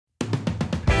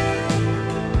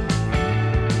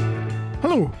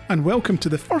Hello, and welcome to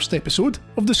the first episode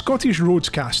of the Scottish Roads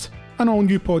Cast, an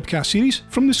all-new podcast series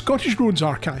from the Scottish Roads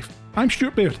Archive. I'm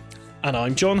Stuart Baird. And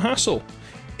I'm John Hassel.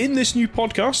 In this new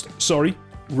Roadscast,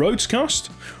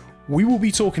 we will be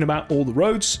talking about all the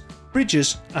roads,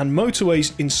 bridges and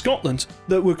motorways in Scotland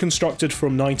that were constructed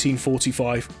from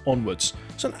 1945 onwards.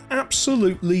 It's an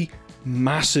absolutely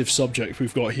massive subject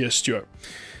we've got here, Stuart.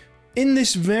 In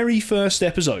this very first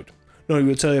episode, not only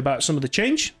will tell you about some of the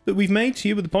change that we've made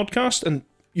here with the podcast, and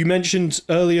you mentioned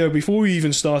earlier before we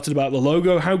even started about the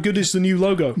logo. How good is the new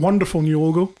logo? Wonderful new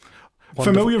logo. Wonderful.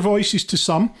 Familiar voices to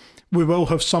some. We will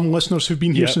have some listeners who've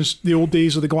been here since the old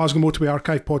days of the Glasgow Motorway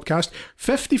Archive podcast.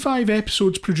 55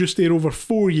 episodes produced there over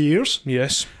 4 years.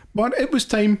 Yes. But it was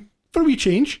time for a wee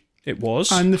change. It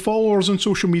was. And the followers on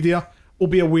social media will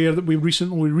be aware that we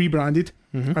recently rebranded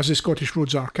as the Scottish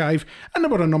Roads Archive, and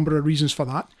there were a number of reasons for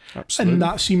that. Absolutely. And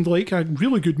that seemed like a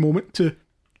really good moment to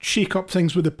shake up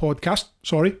things with the podcast.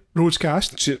 Sorry,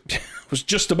 Roadscast. I was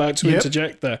just about to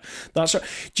interject there. That's right.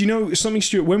 Do you know something,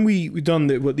 Stuart? When we done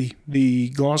the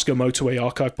Glasgow Motorway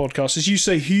Archive podcast, as you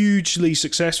say, hugely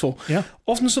successful. Yeah.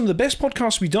 Often some of the best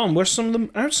podcasts we've done were some of them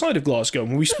outside of Glasgow,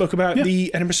 when we spoke about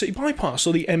the Edinburgh City Bypass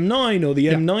or the M9 or the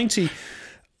M90.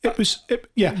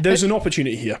 There's an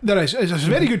opportunity here. There is. It's a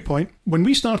very good point. When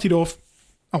we started off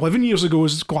 11 years ago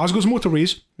as Glasgow's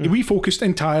Motorways, we focused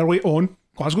entirely on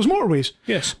Glasgow's motorways.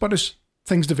 Yes. But as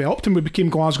things developed and we became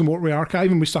Glasgow Motorway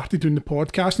Archive and we started doing the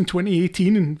podcast in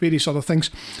 2018 and various other things,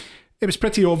 it was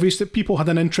pretty obvious that people had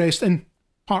an interest in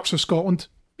parts of Scotland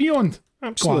beyond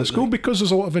Glasgow, because there's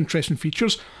a lot of interesting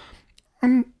features.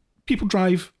 And people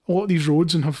drive a lot of these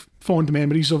roads and have fond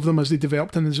memories of them as they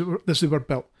developed and as they were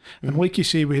built. And like you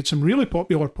say, we had some really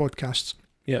popular podcasts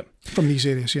from these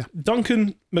areas.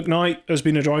 Duncan McKnight has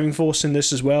been a driving force in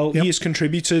this as well. He has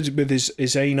contributed with his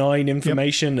A9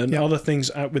 information and other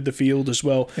things out with the field as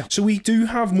well. So we do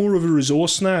have more of a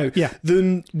resource now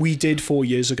than we did 4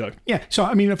 years ago. So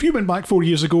I mean, if you went back 4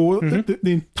 years ago, the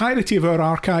entirety of our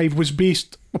archive was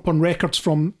based upon records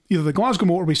from either the Glasgow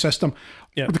Motorway system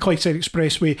or the Clydeside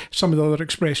Expressway, some of the other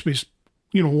expressways,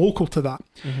 local to that.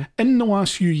 In the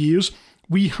last few years,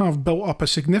 we have built up a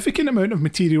significant amount of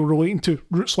material relating to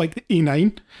routes like the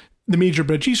A9, the major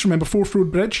bridges. Remember Forth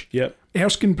Road Bridge,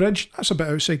 Erskine Bridge, that's a bit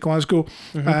outside Glasgow.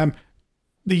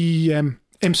 The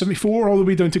M74 all the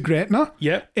way down to Gretna,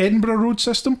 Edinburgh Road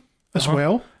system as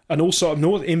well. And also up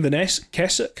north, Inverness,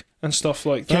 Keswick and stuff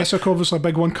like that. Keswick, obviously a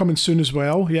big one coming soon as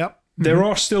well, There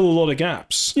are still a lot of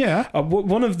gaps.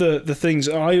 One of the things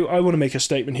I want to make a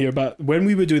statement here about when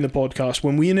we were doing the podcast,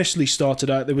 when we initially started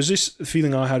out, there was this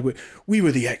feeling I had we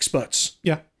were the experts.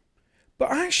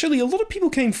 But actually, a lot of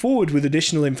people came forward with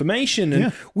additional information,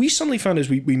 and we suddenly found as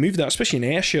we moved that, especially in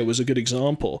Ayrshire was a good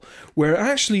example, where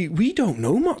actually we don't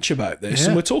know much about this,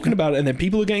 and we're talking about it, and then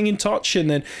people are getting in touch, and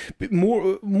then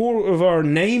more of our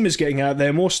name is getting out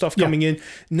there, more stuff coming in.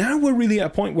 Now we're really at a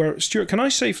point where, Stuart, can I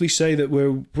safely say that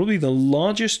we're probably the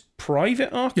largest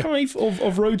private archive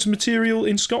of roads material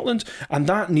in Scotland, and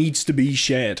that needs to be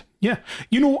shared.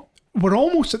 We're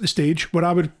almost at the stage where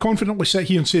I would confidently sit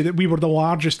here and say that we were the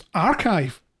largest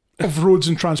archive of roads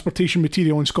and transportation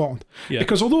material in Scotland.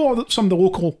 Because although some of the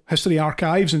local history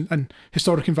archives and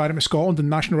Historic Environment Scotland and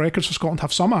National Records for Scotland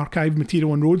have some archive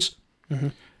material on roads,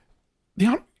 they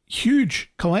aren't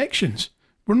huge collections.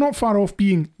 We're not far off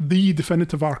being the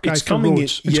definitive archive for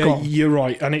roads in Scotland. You're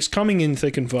right, and it's coming in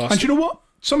thick and fast. And you know what?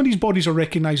 Some of these bodies are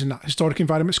recognising that. Historic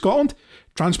Environment Scotland,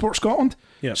 Transport Scotland,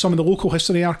 some of the local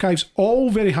history archives,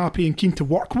 all very happy and keen to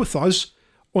work with us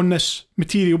on this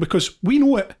material because we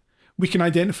know it, we can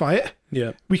identify it,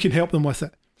 we can help them with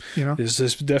it. There's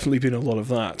definitely been a lot of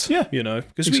that.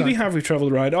 Because we've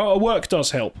travelled around. Our work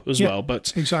does help as well,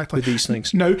 but with these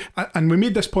things. Now, and we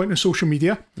made this point on social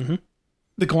media,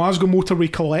 the Glasgow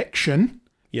Motorway Collection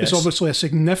is obviously a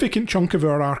significant chunk of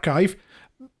our archive.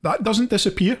 That doesn't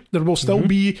disappear. There will still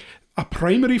be a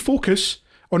primary focus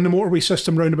on the motorway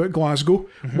system round about Glasgow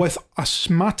with a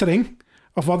smattering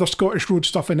of other Scottish road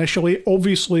stuff initially.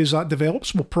 Obviously, as that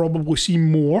develops, we'll probably see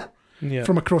more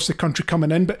from across the country coming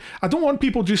in. But I don't want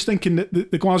people just thinking that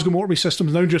the Glasgow motorway system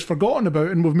is now just forgotten about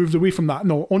and we've moved away from that.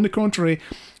 No, on the contrary,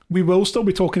 we will still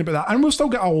be talking about that. And we'll still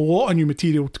get a lot of new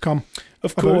material to come.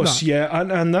 Of course,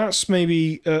 and that's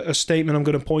maybe a statement I'm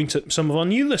going to point at some of our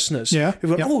new listeners.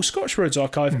 Who've gone, Scottish Roads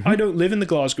Archive, I don't live in the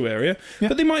Glasgow area,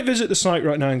 but they might visit the site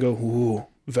right now and go, ooh,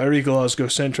 very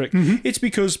Glasgow-centric. It's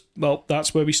because,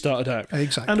 that's where we started out.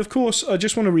 Exactly. And of course, I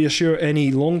just want to reassure any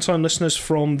long-time listeners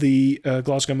from the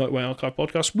Glasgow Motorway Archive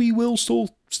podcast, we will still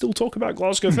talk about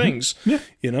Glasgow things.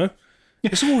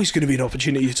 There's always going to be an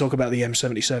opportunity to talk about the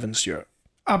M77, Stuart.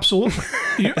 Absolutely.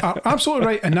 You are absolutely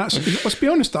right, and let's be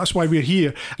honest, that's why we're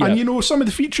here. Yeah. And some of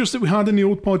the features that we had in the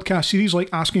old podcast series, like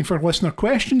asking for listener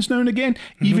questions now and again,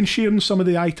 even sharing some of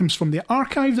the items from the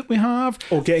archive that we have,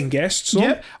 or getting guests on.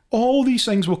 Yeah, all these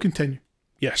things will continue.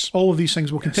 Yes, all of these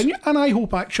things will continue, and I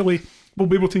hope actually we'll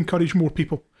be able to encourage more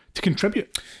people to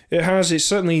contribute. It has. It's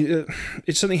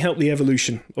certainly helped the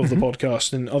evolution of the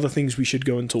podcast and other things we should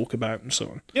go and talk about and so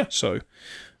on. Yeah. So,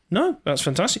 no, that's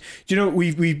fantastic.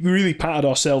 We really patted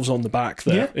ourselves on the back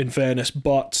there. Yeah. In fairness,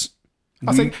 but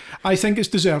I think it's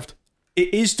deserved.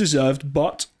 It is deserved,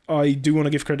 but I do want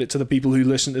to give credit to the people who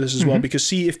listen to this as well, because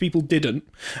see, if people didn't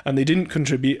and they didn't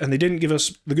contribute and they didn't give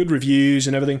us the good reviews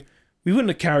and everything, we wouldn't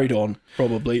have carried on,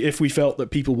 probably, if we felt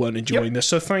that people weren't enjoying this.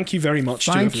 So thank you very much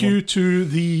to everyone. Thank you to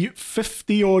the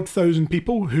 50-odd thousand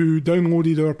people who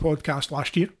downloaded our podcast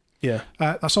last year. Yeah.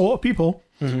 That's a lot of people.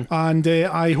 And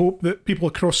I hope that people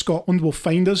across Scotland will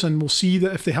find us and will see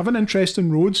that if they have an interest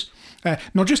in roads,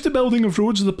 not just the building of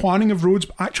roads, the planning of roads,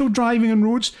 but actual driving on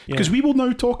roads, because we will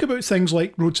now talk about things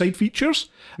like roadside features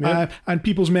and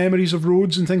people's memories of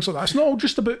roads and things like that. It's not all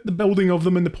just about the building of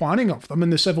them and the planning of them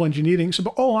and the civil engineering. It's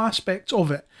about all aspects of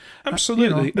it.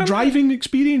 Absolutely. The driving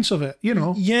experience of it,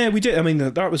 Yeah, we did. I mean,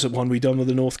 that was one we done with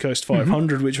the North Coast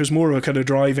 500, which was more of a kind of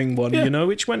driving one,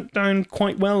 which went down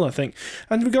quite well, I think.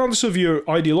 And regardless of your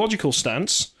ideological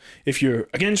stance, if you're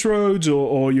against roads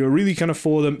or you're really kind of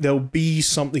for them, there'll be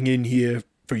something in here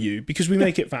for you, because we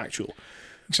make it factual.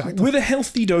 Exactly. With a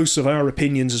healthy dose of our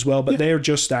opinions as well, but they're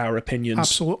just our opinions.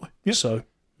 Absolutely. Yep. So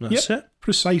that's it.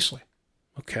 Precisely.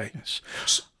 Okay. Yes.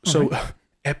 So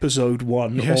episode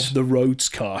 1 of the Roads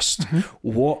Cast.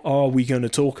 What are we going to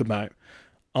talk about?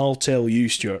 I'll tell you,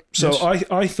 Stuart. So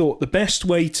I thought the best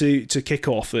way to kick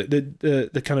off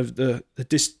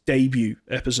this debut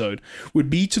episode would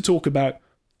be to talk about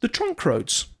the trunk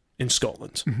roads in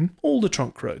Scotland. All the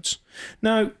trunk roads.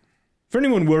 Now, for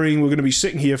anyone worrying we're going to be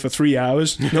sitting here for 3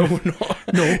 hours, no, we're not.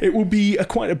 No, it will be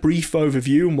quite a brief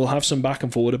overview, and we'll have some back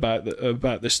and forward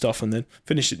about this stuff, and then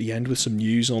finish at the end with some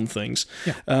news on things.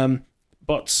 Yeah.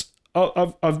 But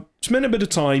I've spent a bit of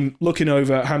time looking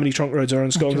over how many trunk roads are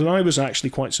in Scotland, and I was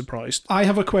actually quite surprised. I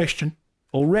have a question.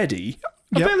 Already?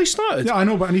 I barely started. Yeah, I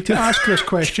know, but I need to ask this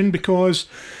question because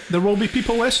there will be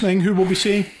people listening who will be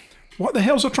saying, what the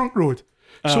hell's a trunk road?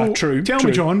 So tell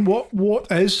me, John,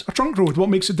 what is a trunk road? What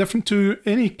makes it different to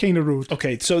any kind of road?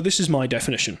 Okay, so this is my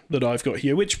definition that I've got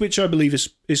here, which I believe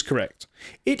is correct.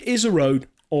 It is a road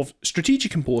of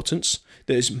strategic importance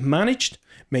that is managed,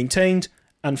 maintained,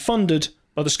 and funded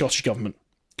by the Scottish Government.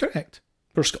 Correct.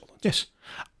 For Scotland. Yes.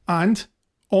 And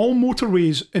all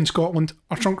motorways in Scotland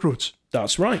are trunk roads.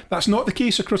 That's right. That's not the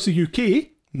case across the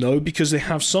UK. No, because they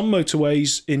have some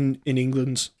motorways in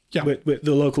England. Yeah. With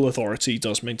the local authority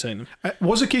does maintain them. It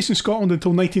was the case in Scotland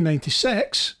until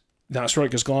 1996. That's right,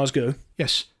 because Glasgow.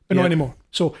 Yes, but not anymore.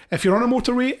 So if you're on a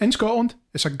motorway in Scotland,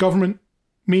 it's a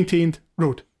government-maintained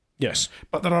road. Yes.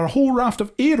 But there are a whole raft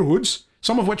of A roads,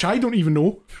 some of which I don't even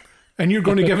know, and you're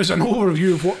going to give us an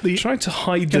overview of what the... I'm trying to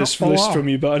hide this list from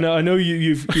you, but I know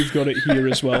you've got it here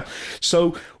as well.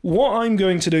 So what I'm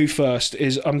going to do first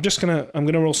is I'm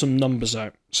going to roll some numbers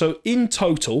out. So in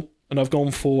total... And I've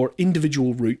gone for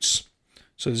individual routes.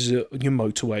 So there's your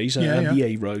motorways and the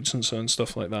A roads and so on,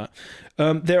 stuff like that.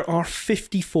 There are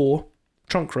 54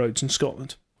 trunk roads in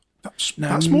Scotland.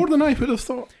 That's more than I would have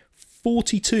thought.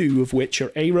 42 of which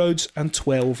are A roads and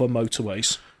 12 are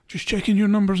motorways. Just checking your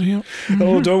numbers here.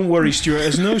 Oh, don't worry, Stuart.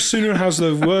 As no sooner has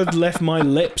the word left my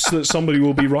lips that somebody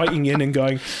will be writing in and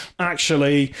going,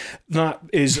 actually, that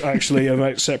is actually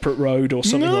a separate road or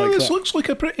something like that. This looks like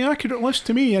a pretty accurate list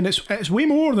to me, and it's way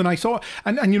more than I thought.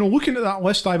 And looking at that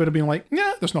list, I would have been like,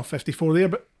 yeah, there's not 54 there,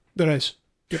 but there is.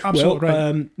 You're absolutely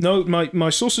right. No, my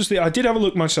sources there, I did have a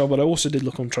look myself, but I also did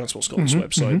look on Transport Scotland's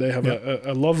website. They have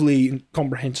a lovely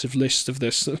comprehensive list of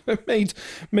this that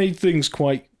made things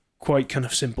quite kind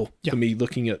of simple for me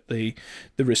looking at the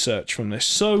research from this.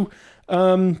 So,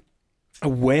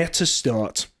 where to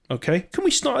start? Okay, can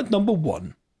we start at number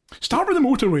 1? Start with the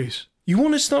motorways. You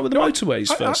want to start with the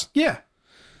motorways first? Yeah.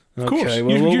 Of course. Well,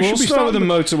 we'll start with the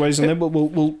motorways, and then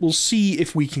we'll see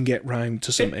if we can get round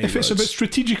to some A roads. If it's about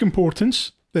strategic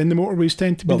importance, then the motorways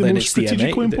tend to be the most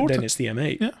strategically important. Then it's the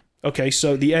M8. Yeah. Okay,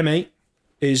 so the M8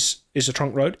 is a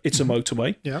trunk road. It's a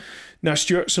motorway. Yeah. Now,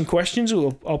 Stuart, some questions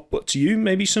I'll put to you,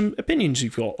 maybe some opinions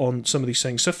you've got on some of these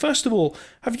things. So first of all,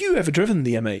 have you ever driven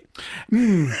the M8?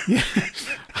 Yeah.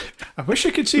 I wish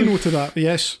I could say no to that.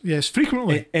 Yes,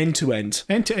 frequently. End to end.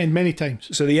 End to end, many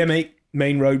times. So the M8,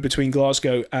 main road between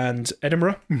Glasgow and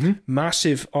Edinburgh.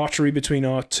 Massive artery between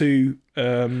our two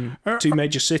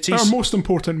major cities. Our most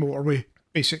important motorway,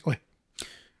 basically.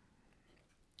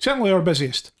 Certainly our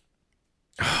busiest.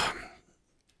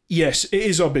 Yes, it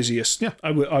is our busiest. Yeah.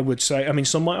 I would say. I mean,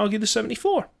 some might argue the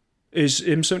 74 is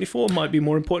M74 might be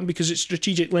more important because it's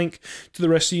strategic link to the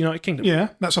rest of the United Kingdom. Yeah,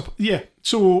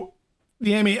 So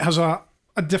the M8 has a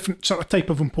different sort of type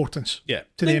of importance. Yeah,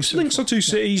 to links, the M74. Links our two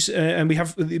cities, and we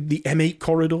have the M8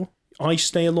 corridor. I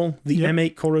stay along the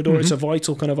M8 corridor. It's a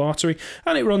vital kind of artery,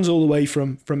 and it runs all the way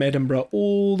from Edinburgh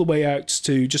all the way out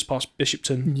to just past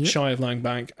Bishopton, shy of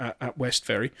Langbank at West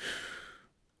Ferry.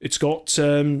 It's got,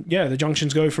 the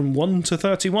junctions go from 1 to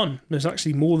 31. There's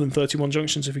actually more than 31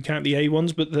 junctions if you count the A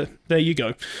ones, but there you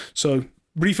go. So,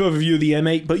 brief overview of the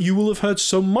M8, but you will have heard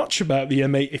so much about the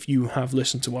M8 if you have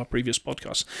listened to our previous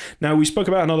podcasts. Now, we spoke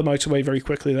about another motorway very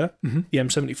quickly there, the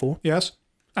M74. Yes,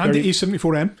 and the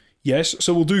A74M. Yes,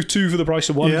 so we'll do two for the price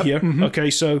of one here. Mm-hmm. Okay,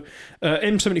 so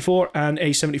M74 and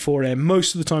A74M.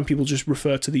 Most of the time people just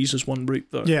refer to these as one route,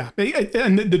 though. Yeah,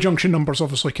 and the junction numbers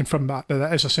obviously confirm that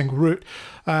is a single route.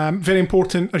 Very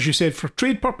important, as you said, for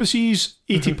trade purposes.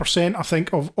 80%, I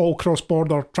think, of all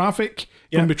cross-border traffic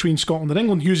from between Scotland and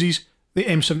England uses the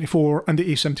M74 and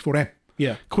the A74M.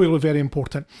 Yeah. Clearly very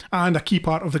important. And a key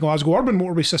part of the Glasgow urban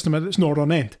motorway system at its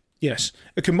northern end. Yes.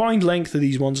 A combined length of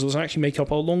these ones does actually make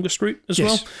up our longest route as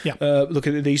well. Yeah. Look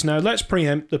at these now. Let's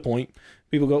preempt the point.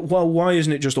 People go, well, why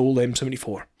isn't it just all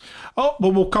M74? Oh,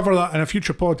 well, we'll cover that in a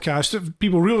future podcast. If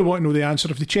people really want to know the answer,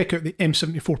 if they check out the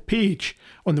M74 page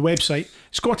on the website,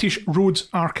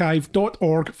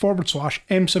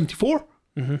 scottish-roads-archive.org/M74.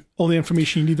 Mm-hmm. All the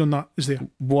information you need on that is there.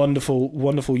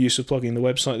 Wonderful use of plugging the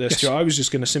website there, Stuart. I was just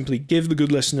going to simply give the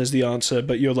good listeners the answer,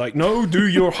 but you're like, no, do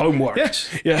your homework. Yes.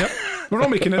 Yeah. Yep. We're not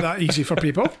making it that easy for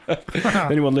people.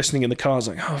 Anyone listening in the car is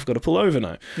like, I've got to pull over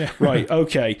now. Yeah. Right,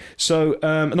 okay. So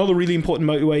another really important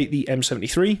motorway, the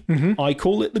M73. Mm-hmm. I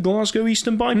call it the Glasgow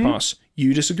Eastern Bypass. Mm-hmm.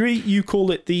 You disagree, you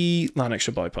call it the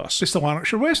Lanarkshire Bypass. It's the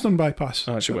Lanarkshire Western Bypass.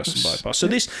 Lanarkshire Western Bypass. So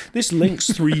this links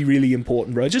three really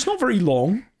important roads. It's not very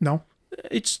long. No.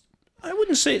 I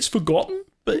wouldn't say it's forgotten,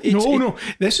 but no.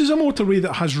 This is a motorway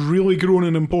that has really grown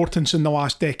in importance in the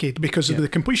last decade because of the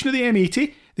completion of the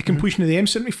M80, the completion of the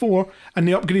M74, and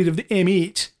the upgrade of the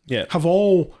M8 have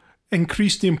all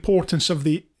increased the importance of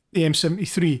the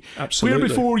M73. Absolutely. Where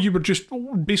before you were just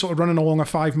basically running along a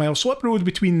 5-mile slip road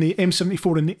between the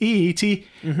M74 and the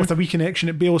A80 with a reconnection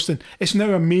at Baillieston, it's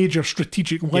now a major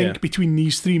strategic link between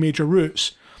these three major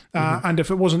routes. And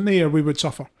if it wasn't there, we would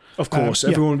suffer. Of course,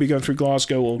 everyone would be going through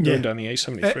Glasgow or going down the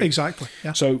A73. Exactly.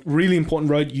 Yeah. So, really important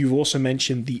road. You've also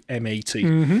mentioned the M80.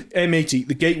 Mm-hmm. M80,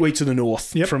 the gateway to the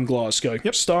north from Glasgow.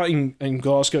 Yep. Starting in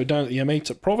Glasgow, down at the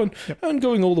M8 at Provan, and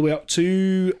going all the way up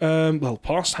to,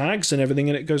 past Hags and everything,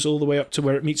 and it goes all the way up to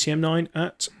where it meets the M9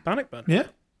 at Bannockburn. Yeah.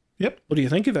 Yep. What do you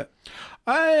think of it?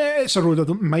 It's a road I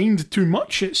don't mind too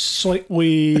much. It's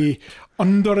slightly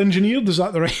under-engineered. Is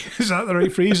that the right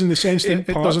phrase? In the sense that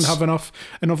it doesn't have enough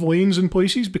lanes in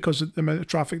places because of the amount of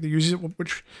traffic that uses it,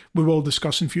 which we will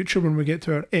discuss in future when we get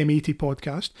to our M80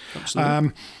 podcast.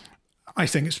 Absolutely. I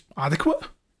think it's adequate.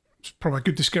 It's probably a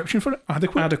good description for it.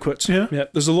 Adequate. Yeah.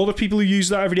 There's a lot of people who use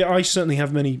that every day. I certainly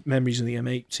have many memories of the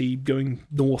M80 going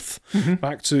north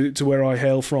back to where I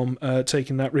hail from,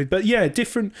 taking that route. But yeah,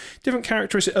 different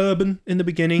characteristics. Urban in the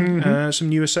beginning. Some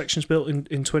newer sections built in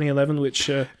 2011,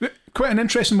 which... quite an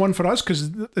interesting one for us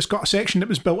because it's got a section that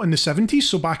was built in the 70s,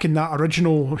 so back in that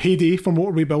original heyday for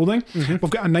motorway building. We've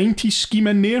got a 90s scheme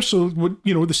in there, so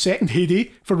the second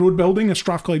heyday for road building, a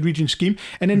Strathclyde region scheme,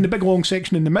 and then the big long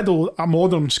section in the middle, a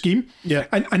modern scheme. Yeah.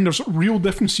 And there's real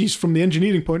differences from the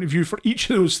engineering point of view for each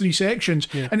of those three sections,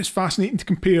 and it's fascinating to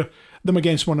compare them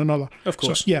against one another. Of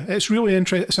course. So, it's really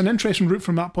interesting. It's an interesting route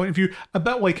from that point of view, a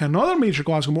bit like another major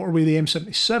Glasgow motorway, the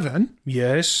M77.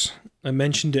 Yes. I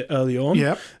mentioned it early on.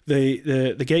 Yeah.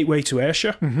 The gateway to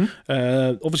Ayrshire.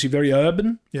 Obviously very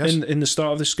urban in the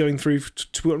start of this, going through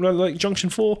to like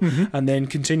Junction 4 and then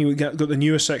continuing, got the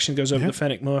newer section goes over the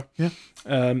Fenwick Moor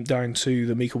down to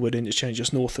the Meiklewood interchange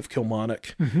just north of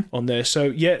Kilmarnock on there.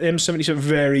 So M77,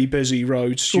 very busy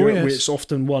road, Stuart. It's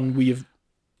often one we have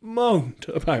moaned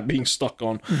about being stuck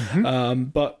on.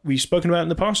 But we've spoken about it in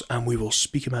the past and we will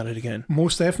speak about it again.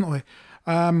 Most definitely.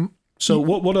 So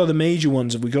what are the major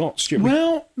ones have we got, Stuart?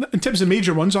 Well, in terms of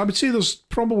major ones, I would say there's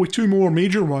probably two more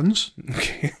major ones.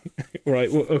 Okay.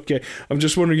 Right, well, okay. I'm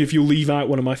just wondering if you'll leave out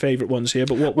one of my favourite ones here,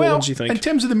 but what ones do you think? In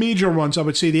terms of the major ones, I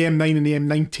would say the M9 and the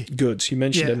M90. Good. You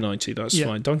mentioned M90, that's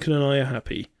fine. Duncan and I are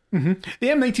happy. Mm-hmm. The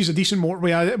M90 is a decent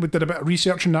motorway. I did a bit of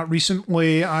research on that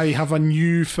recently. I have a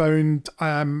newfound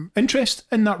interest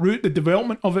in that route. The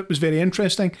development of it was very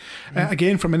interesting.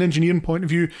 Again, from an engineering point of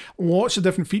view, lots of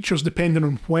different features depending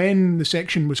on when the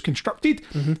section was constructed.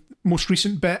 Most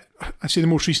recent bit, I say the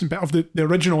most recent bit of the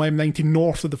original M90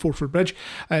 north of the Forfar Bridge,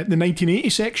 the 1980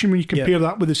 section, when you compare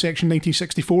that with the section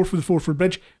 1964 for the Forfar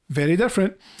Bridge, very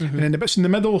different. And then the bits in the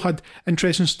middle had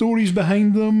interesting stories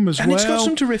behind them as well. And it's got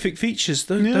some terrific features.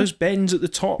 Those bends at the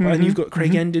top, and you've got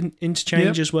Craig End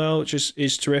interchange as well, which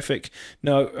is terrific.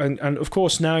 No, and of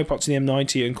course now parts of the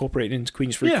M90 are incorporated into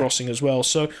Queensferry Crossing as well.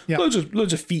 So loads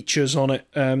of features on it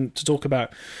to talk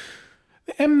about.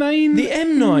 The M9. The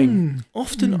M9.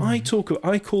 Often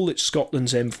I call it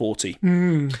Scotland's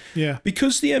M40. Yeah.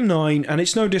 Because the M9, and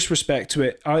it's no disrespect to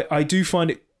it, I do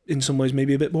find it in some ways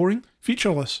maybe a bit boring.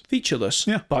 Featureless.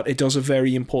 Yeah. But it does a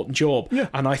very important job. Yeah.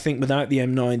 And I think without the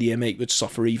M9, the M8 would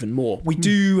suffer even more. We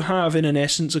do have, in an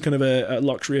essence, a kind of a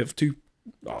luxury of two,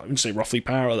 I wouldn't say roughly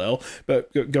parallel,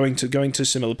 but going to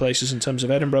similar places in terms of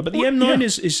Edinburgh. But the M9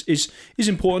 is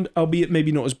important, albeit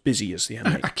maybe not as busy as the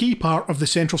M8. A key part of the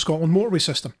Central Scotland motorway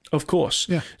system. Of course.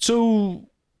 Yeah. So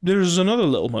there's another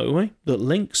little motorway that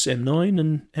links M9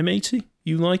 and M80.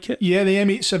 You like it? Yeah, the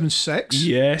M876.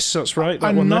 Yes, that's right.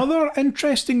 Another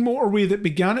interesting motorway that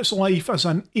began its life as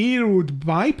an A road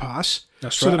bypass.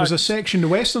 That's so right. There was a section, the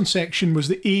western section was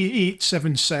the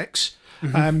A876.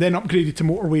 Then upgraded to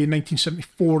motorway in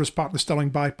 1974 as part of the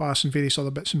Stirling bypass and various other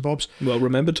bits and bobs. Well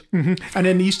remembered. And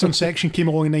then the eastern section came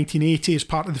along in 1980 as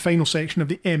part of the final section of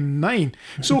the M9.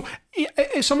 So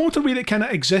it's a motorway that kind of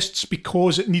exists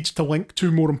because it needs to link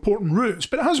two more important routes,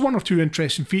 but it has one or two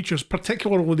interesting features,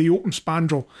 particularly the open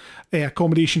spandrel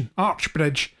accommodation arch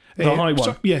bridge. The high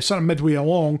one. Sort of midway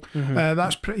along.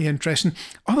 That's pretty interesting.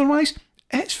 Otherwise,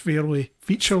 it's fairly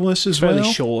featureless as well.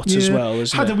 Fairly short as well,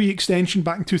 isn't it? Had a wee extension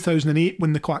back in 2008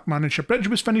 when the Clackmannanshire Bridge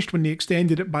was finished, when they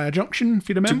extended it by a junction, if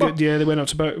you remember. They went up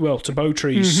to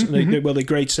Bowtrees. They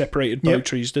grade separated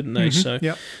Bowtrees, didn't they? So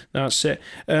that's it.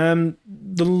 The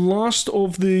last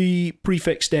of the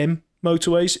prefixed M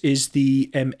motorways is the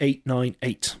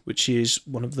M898, which is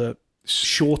one of the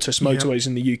shortest motorways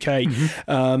in the UK.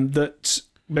 That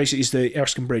basically is the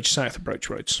Erskine Bridge South approach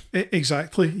roads.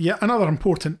 Exactly. Yeah, another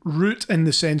important route in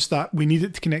the sense that we need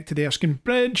it to connect to the Erskine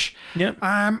Bridge.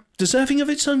 Yeah. Deserving of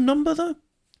its own number, though?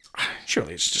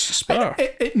 Surely it's just a spur.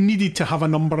 It needed to have a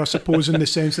number, I suppose, in the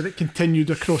sense that it continued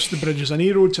across the bridge as an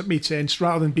A road, so it made sense,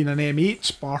 rather than being an M8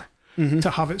 spur, to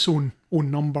have its own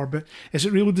number. But is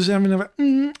it really deserving of it?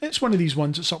 It's one of these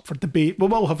ones that's up for debate. We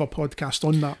will have a podcast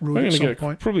on that road at some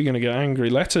point. Probably going to get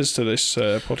angry letters to this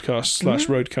podcast /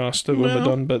 roadcast when we're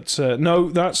done. But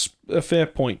no, that's a fair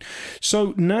point.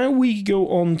 So now we go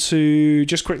on to,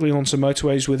 just quickly on to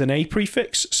motorways with an A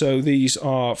prefix. So these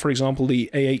are, for example,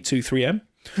 the A823M.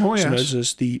 Yes. known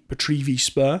as the Petrivy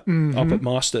Spur up at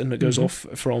Marston that goes off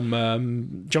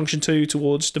from Junction 2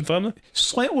 towards Dunfermline.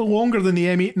 Slightly longer than the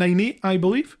M898, I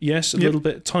believe. Yes, a little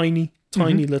bit, tiny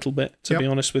little bit, to be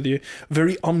honest with you.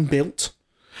 Very unbuilt.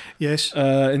 Yes.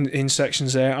 In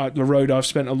sections there. The road I've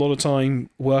spent a lot of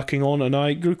time working on and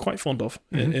I grew quite fond of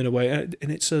in a way, and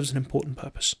it serves an important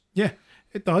purpose. Yeah,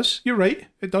 it does. You're right.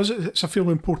 It does. It's a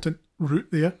fairly important route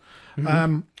there.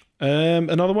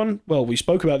 Another one, well, we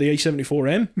spoke about the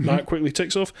A74M, that quickly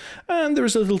ticks off, and there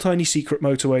is a little tiny secret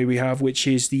motorway we have, which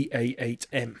is the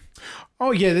A8M. Oh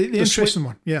yeah, the interesting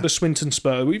one, yeah. The Swinton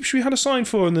Spur, which we had a sign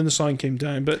for and then the sign came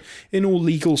down, but in all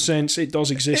legal sense, it does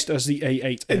exist as the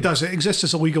A8M. It does, it exists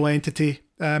as a legal entity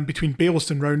between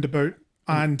Baillieston Roundabout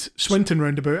and Swinton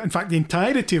Roundabout. In fact, the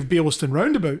entirety of Baillieston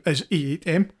Roundabout is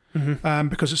A8M.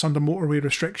 Because it's under motorway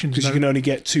restrictions. Because you can only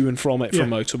get to and from it from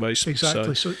motorways.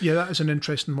 Exactly. So yeah, that is an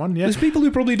interesting one. Yeah, there's people who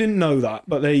probably didn't know that,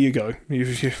 but there you go.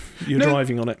 You're now,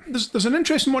 driving on it. There's an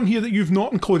interesting one here that you've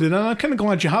not included, and I'm kind of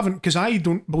glad you haven't, because I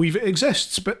don't believe it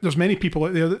exists. But there's many people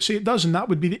out there that say it does, and that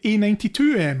would be the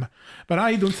A92M. But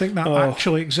I don't think that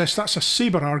actually exists. That's a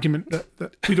sabre argument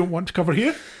that we don't want to cover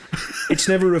here. It's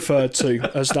never referred to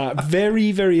as that.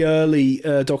 Very, very early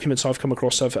documents I've come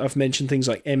across have mentioned things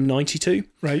like M92,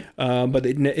 right? But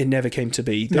it never came to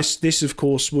be. This of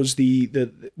course was the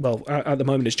at the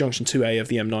moment it's Junction 2A of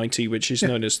the M90, which is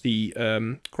known as the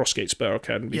Crossgate Spur or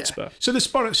Cowdenbeath Spur. So the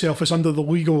spur itself is under the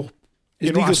legal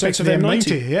aspects of the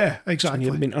M90. Yeah, exactly.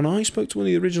 And I spoke to one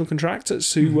of the original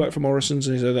contractors who worked for Morrison's,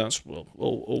 and he said that's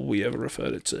all we ever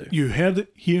referred it to. You heard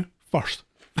it here first.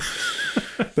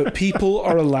 But people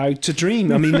are allowed to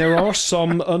dream. I mean, there are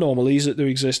some anomalies that do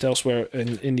exist elsewhere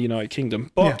in the United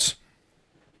Kingdom, but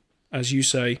as you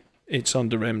say, it's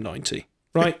under M90.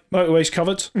 Right, motorways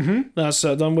covered. Mm-hmm. That's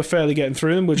done. We're fairly getting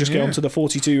through them. We'll just get on to the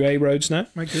 42A roads now.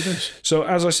 My goodness. So,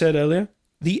 as I said earlier,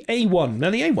 the A1. Now,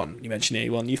 the A1, you mentioned the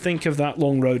A1. You think of that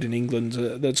long road in England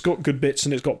that's got good bits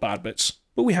and it's got bad bits.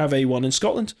 But we have A1 in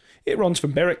Scotland. It runs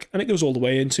from Berwick and it goes all the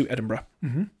way into Edinburgh.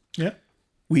 Mm-hmm. Yeah.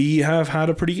 We have had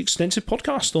a pretty extensive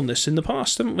podcast on this in the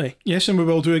past, haven't we? Yes, and we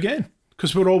will do again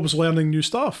because we're always learning new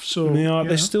stuff. So yeah,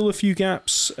 there's still a few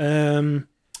gaps in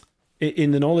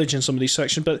the knowledge in some of these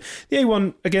sections, but the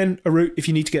A1, again, a route if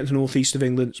you need to get into the northeast of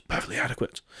England, it's perfectly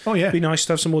adequate. Oh yeah, it'd be nice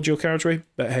to have some more dual carriageway,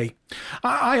 but hey,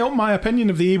 my opinion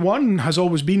of the A1 has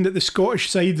always been that the Scottish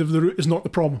side of the route is not the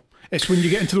problem. It's when you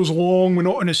get into those long,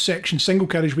 monotonous sections, single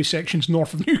carriageway sections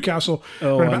north of Newcastle,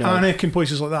 around Alnwick and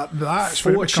places like that. That's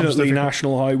fortunately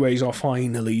national highways are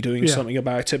finally doing something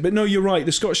about it. But no, you're right.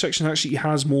 The Scottish section actually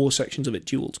has more sections of it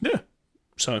dualled. Yeah.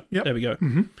 So there we go.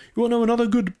 Mm-hmm. You want to know another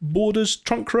good borders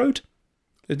trunk road?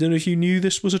 I don't know if you knew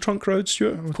this was a trunk road,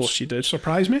 Stuart. Of course you did.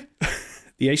 Surprise me.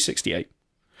 The A68.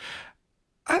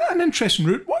 An interesting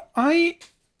route. I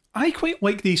quite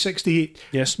like the A68.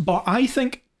 Yes. But I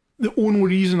think the only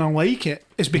reason I like it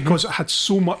is because it had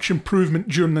so much improvement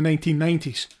during the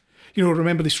 1990s. You know,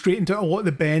 remember they straightened out a lot of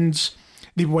the bends.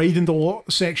 They widened a lot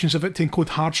of sections of it to include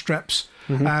hard strips.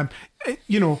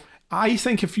 Mm-hmm. I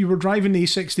think if you were driving the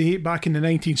A68 back in the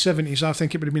 1970s, I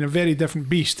think it would have been a very different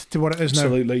beast to what it is now.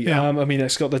 Absolutely. Yeah. I mean,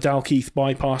 it's got the Dalkeith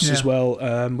bypass as well,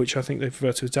 which I think they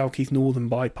refer to as Dalkeith Northern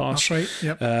bypass. That's right.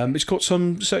 Yep. It's got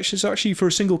some sections actually for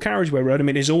a single carriageway road. I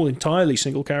mean, it's all entirely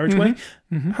single carriageway.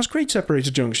 Mm-hmm. Mm-hmm. Has great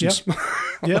separated junctions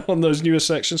yep. on those newer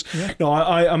sections. Yep. No,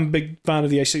 I'm a big fan of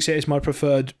the A68. It's my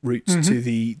preferred route to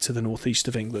the northeast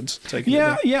of England.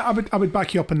 I would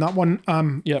back you up on that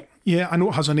one. Yeah, I know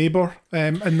it has a neighbour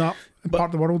in that part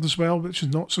of the world as well, which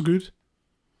is not so good.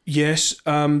 Yes,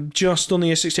 just on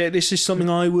the A68, this is something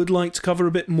I would like to cover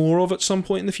a bit more of at some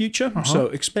point in the future. So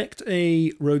expect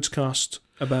a Roadscast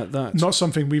about that. Not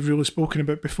something we've really spoken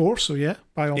about before, so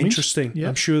by all means. Interesting. Yeah.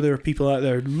 I'm sure there are people out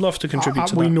there who'd love to contribute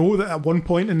to that. We know that at one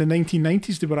point in the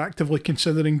 1990s they were actively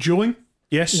considering dualling.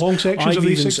 Yes, long sections of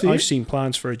the A68. I've seen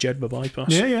plans for a Jedburgh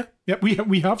bypass. Yeah.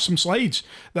 We have some slides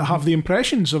that have the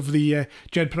impressions of the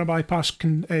Jedburgh bypass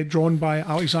drawn by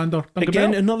Alexander Dunderbell.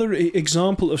 Again, another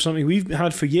example of something we've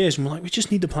had for years, and we're like, we just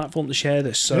need the platform to share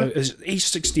this. So, as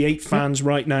A68 fans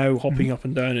right now hopping up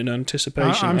and down in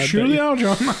anticipation, I'm sure they are,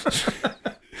 John.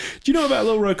 Do you know about a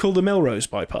little road called the Melrose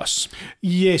bypass?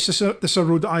 Yes, this is a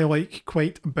road that I like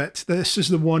quite a bit. This is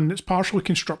the one that's partially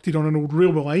constructed on an old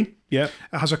railway line. Yeah.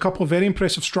 It has a couple of very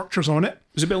impressive structures on it.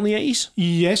 Was it built in the 80s?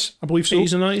 Yes, I believe so.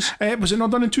 80s and 90s? Was it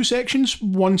not done in two sections?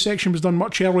 One section was done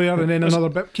much earlier and then another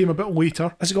bit came a bit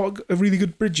later. Has it got a really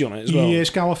good bridge on it as well? Yes,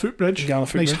 Gala Footbridge.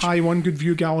 Nice high one, good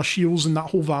view, Gala Shields and that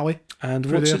whole valley. And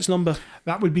what's its number?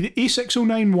 That would be the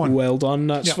A6091. Well done,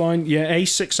 that's fine. Yeah,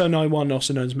 A6091,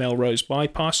 also known as Melrose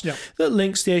Bypass, that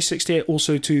links the A68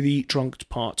 also to the trunked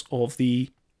part of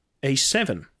the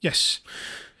A7. Yes.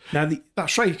 Now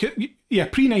that's right. Yeah,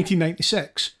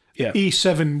 pre-1996,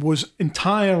 A7 was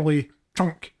entirely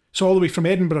trunk. So all the way from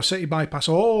Edinburgh City Bypass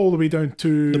all the way down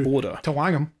to the border to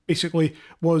Langham, basically,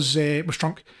 was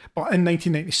trunk. But in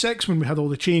 1996, when we had all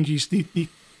the changes, they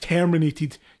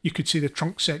terminated, you could say, the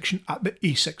trunk section at the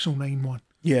A6091.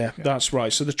 Yeah, that's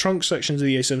right. So the trunk section of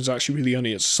the A7 is actually really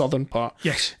only its southern part.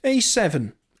 Yes.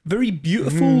 A7, very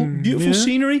beautiful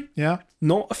scenery. Yeah.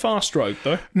 Not a fast road,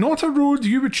 though. Not a road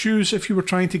you would choose if you were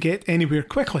trying to get anywhere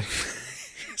quickly.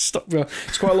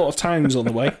 It's quite a lot of towns on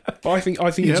the way. But I think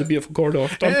it's a beautiful corridor.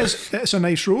 It's a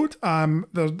nice road.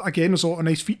 There's a lot of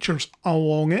nice features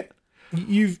along it.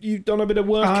 You've done a bit of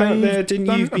work out there, didn't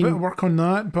you? I've done a bit of work on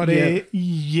that, but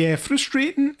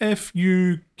frustrating if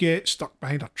you get stuck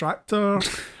behind a tractor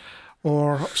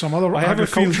or some other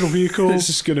agricultural vehicle. This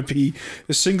is going to be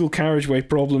the single carriageway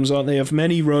problems, aren't they, of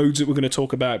many roads that we're going to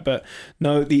talk about. But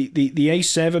no, the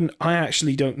A7, I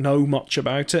actually don't know much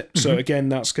about it. So again,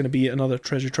 that's going to be another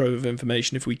treasure trove of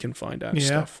information if we can find out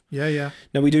stuff. Yeah.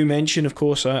 Now, we do mention, of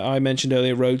course, I mentioned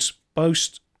earlier, roads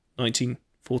post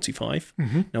 1945.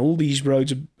 Now, all these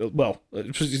roads, in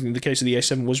the case of the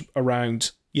A7, was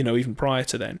around, even prior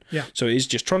to then. Yeah. So it is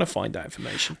just trying to find that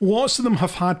information. Lots of them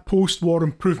have had post-war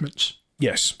improvements.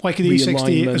 Yes. Like the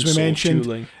A68, as we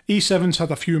mentioned. A7's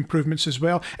had a few improvements as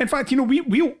well. In fact,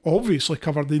 we obviously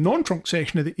covered the non-trunk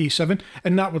section of the A7,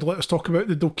 and that would let us talk about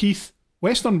the Dalkeith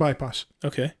Western Bypass.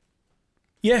 Okay.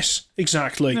 Yes,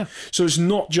 exactly. Yeah. So it's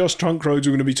not just trunk roads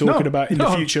we're going to be talking about in the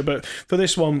future, but for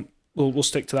this one, we'll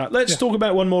stick to that. Let's talk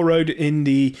about one more road in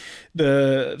the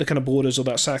kind of borders of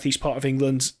that southeast part of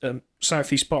England,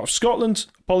 southeast part of Scotland.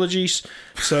 Apologies.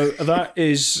 So that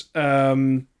is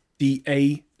the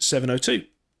A702.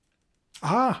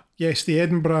 Yes, the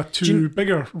Edinburgh to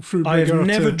Biggar. I have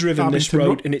never driven this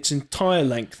road in its entire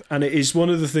length, and it is one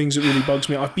of the things that really bugs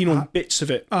me. I've been on bits of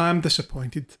it. I'm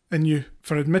disappointed in you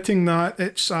for admitting that.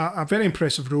 It's a very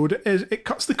impressive road. It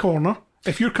cuts the corner.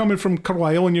 If you're coming from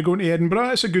Carlisle and you're going to Edinburgh,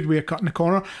 it's a good way of cutting the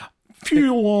corner.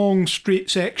 Few long straight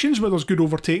sections where there's good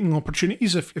overtaking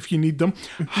opportunities if you need them.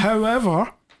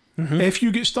 However, if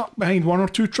you get stuck behind one or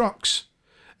two trucks,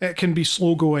 it can be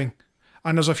slow going.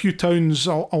 And there's a few towns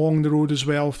along the road as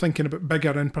well, thinking about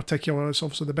Biggar in particular. It's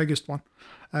obviously the biggest one,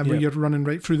 where you're running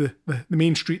right through the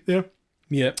main street there.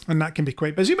 Yeah. And that can be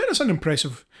quite busy, but it's an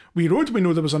impressive wee road. We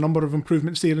know there was a number of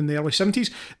improvements there in the early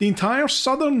 70s. The entire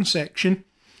southern section,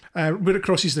 where it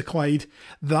crosses the Clyde,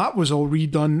 that was all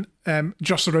redone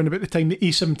just around about the time the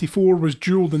A74 was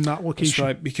dualled in that location. That's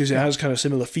right, because it has kind of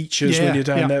similar features when you're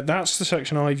down there. That's the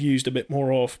section I've used a bit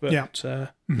more of, but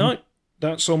no.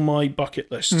 That's on my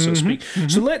bucket list, so to speak.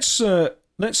 So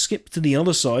let's skip to the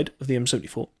other side of the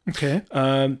M74. Okay.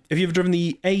 Have you ever driven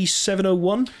the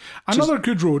A701? Another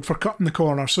good road for cutting the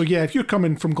corner. So yeah, if you're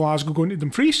coming from Glasgow going to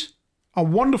Dumfries, a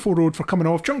wonderful road for coming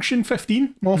off Junction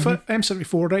 15, Moffat,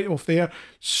 M74 right off there,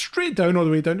 straight down all the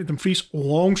way down to Dumfries,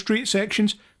 long straight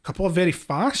sections, a couple of very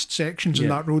fast sections in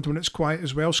that road when it's quiet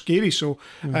as well, scary, so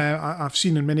I've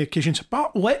seen on many occasions,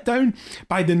 but let down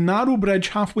by the narrow bridge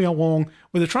halfway along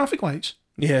with the traffic lights.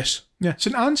 Yes. Yeah,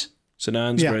 St Anne's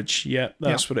Bridge,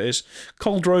 that's what it is.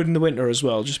 Cold road in the winter as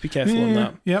well, just be careful on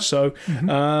that. Yeah. So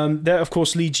that of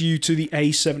course leads you to the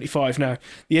A75. Now,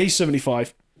 the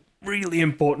A75, really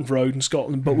important road in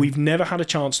Scotland, but we've never had a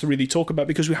chance to really talk about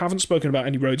because we haven't spoken about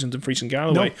any roads in Dumfries and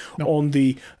Galloway on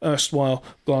the erstwhile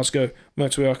Glasgow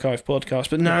Motorway Archive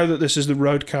podcast. But now that this is the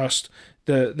roadcast,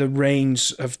 the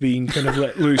reins have been kind of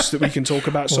let loose that we can talk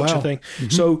about such a thing.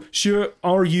 So, sure,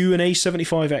 are you an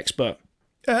A75 expert?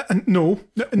 No.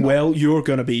 Well, you're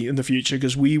going to be in the future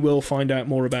because we will find out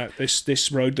more about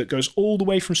this road that goes all the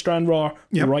way from Stranraer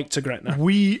right to Gretna.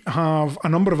 We have a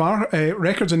number of our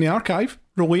records in the archive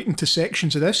relating to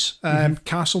sections of this.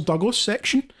 Castle Douglas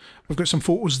section, we've got some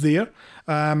photos there.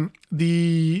 Some of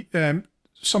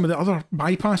the other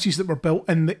bypasses that were built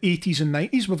in the 80s and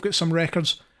 90s, we've got some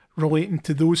records relating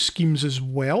to those schemes as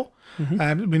well.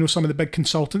 We know some of the big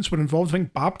consultants were involved. I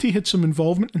think Babty had some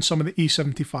involvement in some of the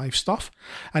A75 stuff.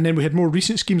 And then we had more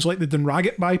recent schemes like the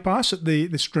Dunragit bypass at the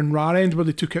Stranraer end where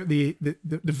they took out the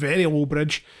very low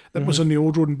bridge that was on the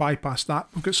old road and bypassed that.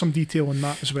 We've got some detail on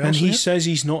that as well. And he says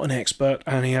he's not an expert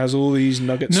and he has all these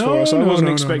nuggets for us. I wasn't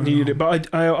expecting you to, but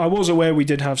I was aware we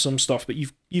did have some stuff, but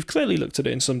you've clearly looked at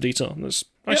it in some detail.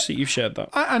 I see you've shared that.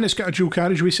 And it's got a dual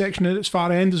carriageway section at its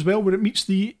far end as well where it meets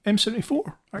the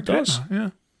M74. It does.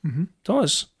 Yeah.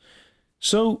 Does.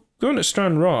 So going to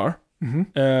Stranraer,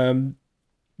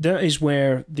 that is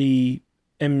where the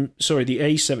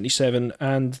A77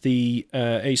 and the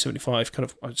A75 kind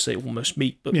of, I'd say, almost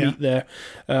meet there.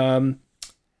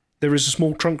 There is a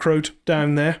small trunk road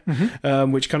down there,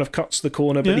 which kind of cuts the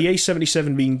corner, but the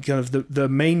A77 being kind of the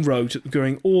main road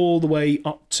going all the way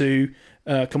up to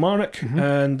Kilmarnock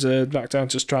and back down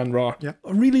to Stranraer.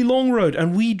 A really long road,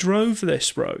 and we drove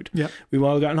this road a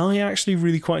while ago, and I actually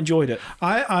really quite enjoyed it.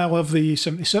 I love the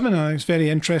 77, and it's very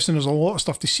interesting. There's a lot of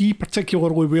stuff to see,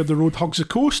 particularly where the road hugs the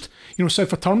coast. You know,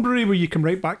 south of Turnberry, where you come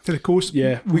right back to the coast.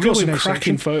 Yeah, we got some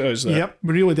cracking photos there. Yep,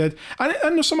 we really did. And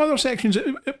there's some other sections.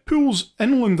 It pulls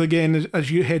inland again as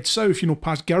you head south, you know,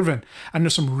 past Girvan, and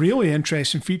there's some really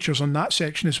interesting features on that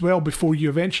section as well before you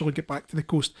eventually get back to the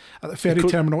coast at the ferry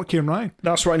terminal at Cairnryan.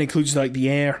 That's right, and includes like the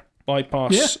Ayr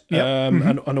bypass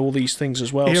and all these things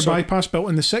as well. Ayr bypass built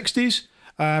in the 60s.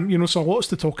 So lots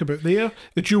to talk about there.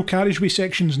 The dual carriageway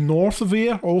sections north of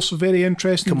Ayr, also very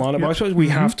interesting. Kilmarnock bypass, we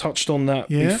have touched on that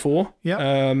before.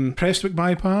 Prestwick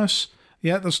bypass.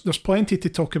 Yeah, there's plenty to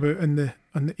talk about on the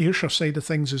Ayrshire side of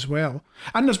things as well.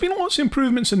 And there's been lots of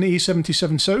improvements in the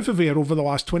A77 south of Ayr over the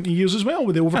last 20 years as well,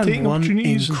 with the overtaking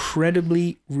opportunities.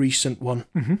 Incredibly recent one.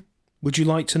 Would you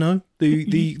like to know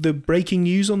the breaking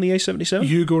news on the A77?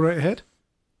 You go right ahead.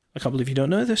 I can't believe you don't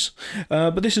know this.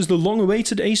 But this is the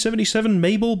long-awaited A77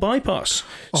 Maybole bypass.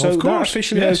 So that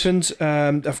officially opened.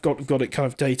 I've got it kind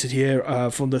of dated here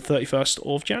from the 31st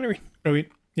of January. Brilliant.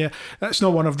 Yeah, that's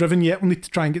not one I've driven yet. We'll need to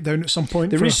try and get down at some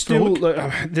point. There is still,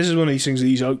 this is one of these things,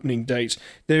 these opening dates.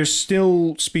 There's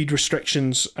still speed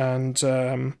restrictions and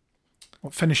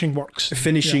finishing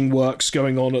works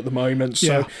going on at the moment.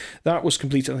 So that was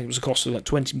completed. I think it was a cost of like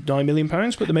 £29 million,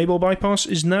 but the Maybole bypass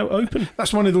is now open.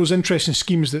 That's one of those interesting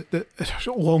schemes that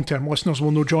long-term listeners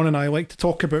will know John and I like to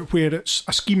talk about, where it's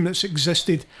a scheme that's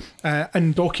existed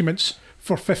in documents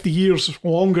for 50 years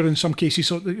longer in some cases.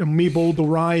 So Maybold,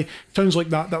 Rye, towns like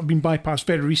that have been bypassed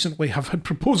very recently have had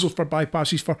proposals for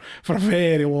bypasses for a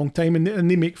very long time, and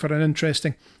they make for an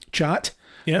interesting chat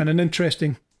and an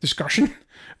interesting discussion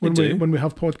when we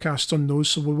have podcasts on those.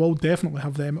 So we will definitely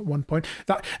have them at one point.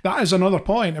 That is another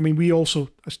point. I mean, we also,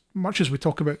 as much as we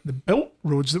talk about the built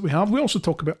roads that we have, we also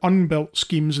talk about unbuilt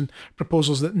schemes and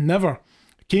proposals that never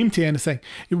came to anything.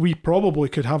 We probably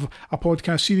could have a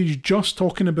podcast series just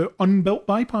talking about unbuilt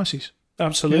bypasses.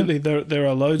 Absolutely. There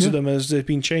are loads of them, as there have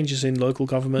been changes in local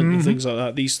government and things like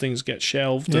that. These things get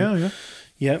shelved. Go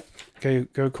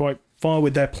quite far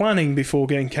with their planning before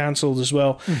getting cancelled as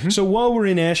well. So while we're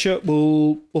in Ayrshire,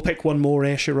 we'll pick one more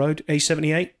Ayrshire road,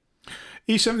 A78.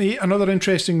 A78, another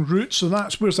interesting route. So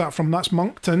where's that from? That's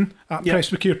Moncton at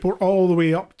Prestwick Airport all the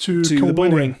way up to the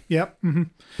Bullring. Yep.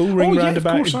 Bullring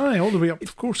roundabout. Of course, all the way up.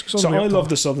 Of course. So I love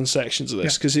the southern sections of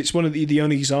this because it's one of the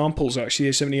only examples. Actually,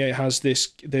 A78 has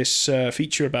this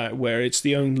feature about where it's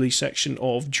the only section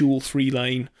of dual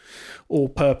 3-lane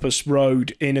all-purpose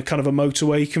road in a kind of a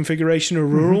motorway configuration or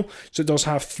rural. So it does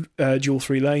have dual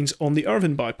 3 lanes on the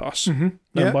Irvine bypass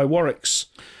by Warwick's.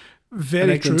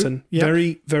 Very true. Yep.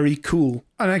 Very, very cool.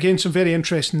 And again, some very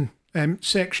interesting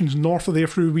sections north of there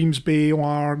through Weems Bay,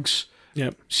 Largs,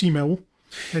 Seamill.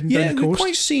 Yeah, they're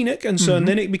quite scenic, and so and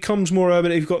then it becomes more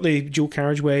urban. You've got the dual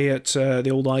carriageway at the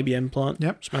old IBM plant,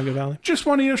 Smago Valley. Just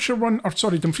one Ayrshire one,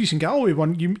 Dumfries and Galloway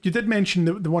one. You did mention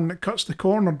the one that cuts the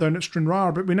corner down at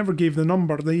Stranraer, but we never gave the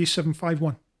number, the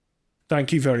A751.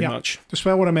 Thank you very much. Just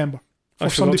well remember.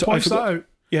 Somebody points that out.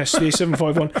 Yes, the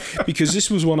A751, because this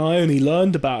was one I only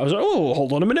learned about. I was like, oh,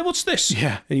 hold on a minute, what's this?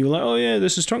 Yeah. And you were like, oh yeah,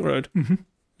 this is Trunk Road.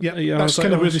 Yeah, that's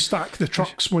kind of where they stack the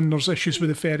trucks when there's issues with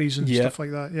the ferries and stuff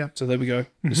like that. Yeah. So there we go.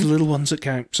 It's the little ones that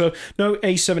count. So no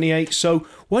A78. So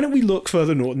why don't we look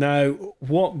further north now?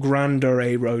 What grander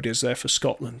A road is there for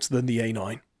Scotland than the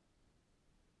A9?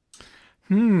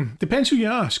 Depends who you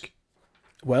ask.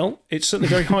 Well, it's certainly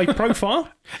very high profile.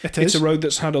 It is. It's a road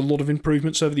that's had a lot of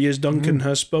improvements over the years. Duncan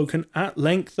has spoken at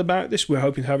length about this. We're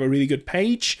hoping to have a really good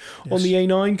page on the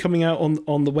A9 coming out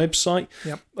on the website.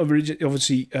 Yep.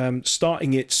 Obviously,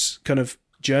 starting its kind of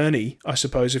journey, I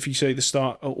suppose, if you say the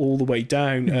start all the way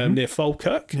down near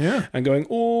Falkirk and going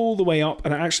all the way up,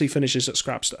 and it actually finishes at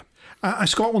Scrabster.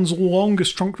 Scotland's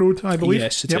longest trunk road, I believe.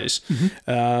 Yes, it is.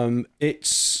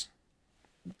 It's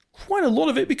quite a lot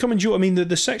of it becoming dual. I mean,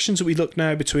 the sections that we look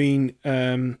now between,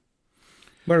 where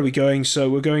are we going? So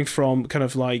we're going from kind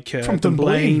of like from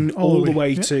Dunblane all the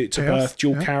way to Perth,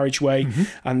 dual carriageway,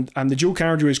 and the dual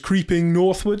carriageway is creeping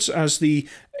northwards as the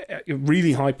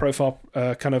really high profile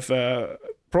kind of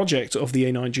project of the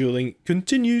A9 dualling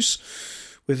continues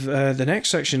with the next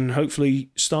section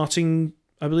hopefully starting,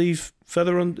 I believe,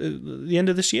 further on the end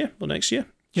of this year or next year.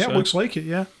 Yeah, so, it looks like it,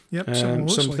 yeah. Yep,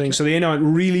 something. So the A9,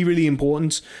 really, really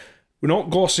important. We're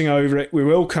not glossing over it. We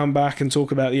will come back and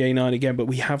talk about the A9 again, but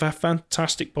we have a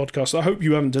fantastic podcast. I hope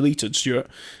you haven't deleted, Stuart.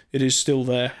 It is still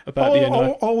there about the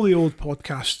A9. All the old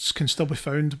podcasts can still be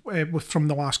found from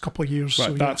the last couple of years. Right,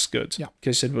 so, that's good. In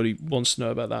case anybody wants to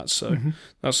know about that. So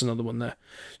that's another one there.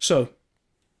 So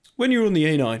when you're on the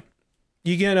A9,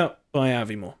 you get up by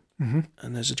Aviemore,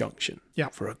 and there's a junction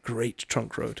for a great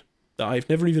trunk road that I've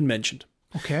never even mentioned.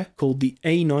 Okay. Called the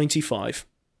A95.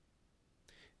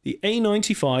 The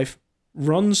A95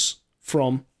 runs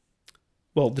from,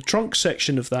 the trunk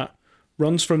section of that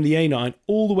runs from the A9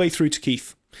 all the way through to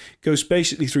Keith. Goes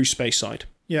basically through Speyside.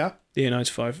 Yeah. The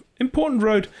A95. Important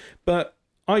road, but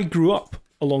I grew up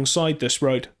alongside this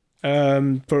road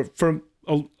for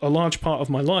a large part of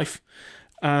my life.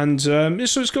 And so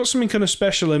it's got something kind of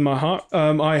special in my heart.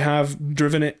 I have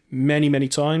driven it many, many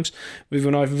times.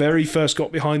 When I very first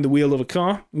got behind the wheel of a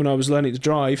car, when I was learning to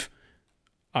drive,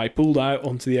 I pulled out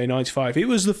onto the A95. It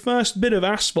was the first bit of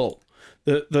asphalt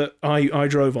that I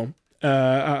drove on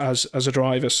as a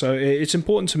driver, so it's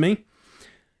important to me.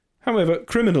 However,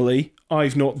 criminally,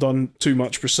 I've not done too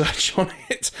much research on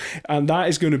it, and that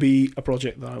is going to be a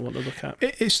project that I want to look at.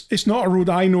 It's not a road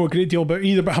I know a great deal about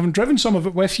either, but having driven some of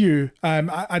it with you,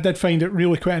 I did find it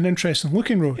really quite an interesting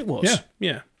looking road. It was.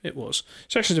 Yeah, it was.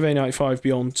 Sections of A95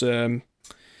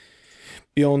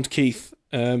 beyond Keith,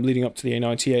 leading up to the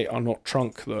A98 are not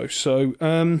trunk, though. So,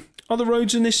 other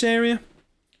roads in this area?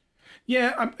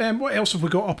 Yeah, what else have we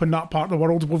got up in that part of the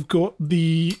world? We've got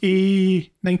the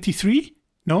A93,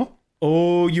 no?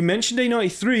 Oh, you mentioned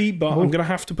A93, but I'm going to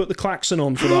have to put the klaxon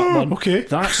on for that one. Okay.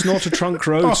 That's not a trunk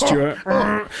road, Stuart.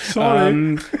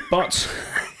 Sorry. But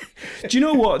Do you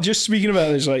know what? Just speaking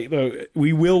about this,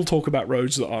 we will talk about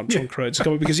roads that aren't trunk roads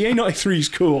because the A93 is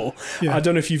cool. Yeah. I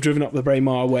don't know if you've driven up the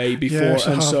Braemar Way before,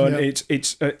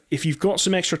 it's if you've got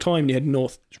some extra time and you head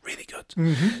north, it's really good.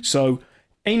 Mm-hmm. So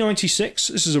A96,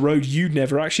 this is a road you'd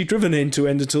never actually driven into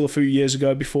until a few years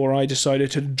ago before I decided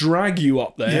to drag you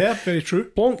up there. Yeah, very true.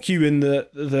 Plonk you in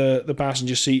the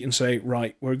passenger seat and say,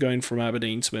 right, we're going from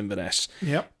Aberdeen to Inverness.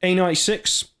 Yep.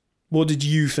 A96, what did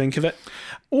you think of it?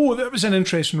 Oh, that was an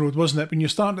interesting road, wasn't it? When you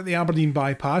start at the Aberdeen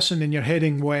bypass and then you're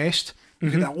heading west,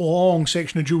 you get that long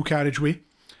section of dual carriageway.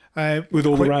 With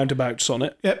all the roundabouts on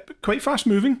it. Yep, quite fast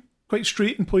moving. Quite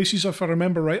straight in places, if I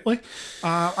remember rightly.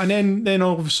 And then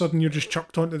all of a sudden you're just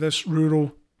chucked onto this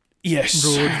rural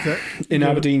road in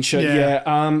Aberdeenshire,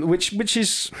 which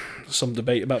is some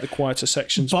debate about the quieter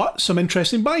sections. But some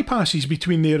interesting bypasses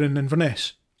between there and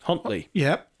Inverness. Huntly.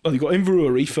 Yep. Well, you've got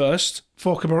Inverurie first.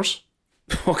 Fochabers,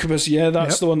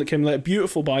 that's the one that came later.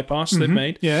 Beautiful bypass they've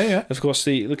made. Yeah. Of course,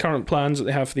 the current plans that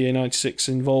they have for the A96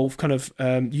 involve kind of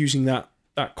using that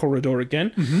corridor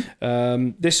again.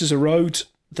 Mm-hmm. This is a road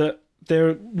that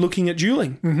they're looking at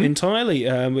dualling entirely,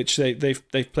 which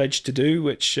they've pledged to do,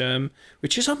 which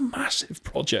is a massive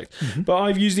project. Mm-hmm. But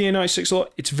I've used the A96 a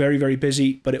lot. It's very, very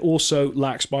busy, but it also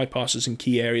lacks bypasses in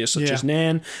key areas such as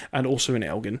Nairn and also in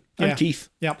Elgin and Keith.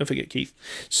 Yeah. Don't forget Keith.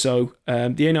 So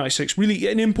the A96 really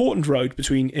an important road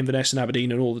between Inverness and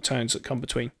Aberdeen and all the towns that come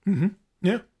between. Mm-hmm.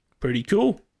 Yeah, pretty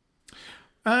cool.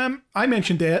 I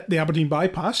mentioned the Aberdeen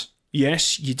bypass.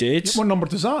 Yes, you did. What number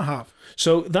does that have?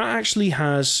 So that actually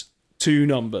has 2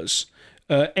 numbers.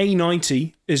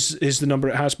 A90 is the number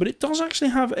it has, but it does actually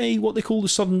have what they call the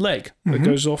southern leg that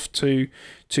goes off to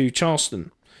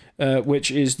Charleston,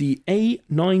 which is the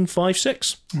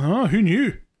A956. Ah, who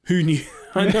knew?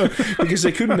 I know, because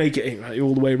they couldn't make it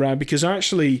all the way around, because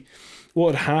actually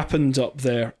what happened up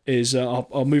there is,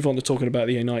 I'll move on to talking about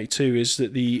the A92, is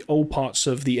that the old parts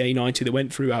of the A90 that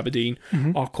went through Aberdeen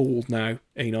are called now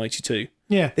A92.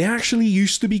 Yeah. They actually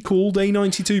used to be called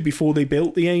A92 before they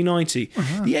built the A90.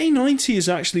 Uh-huh. The A90 is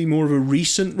actually more of a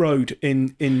recent road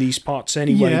in these parts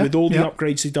anyway, with all the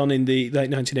upgrades they've done in the late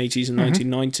 1980s and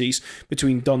 1990s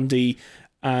between Dundee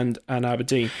and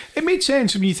Aberdeen. It made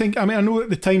sense when you think, I know at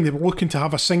the time they were looking to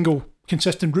have a single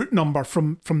consistent route number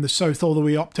from the south all the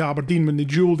way up to Aberdeen when they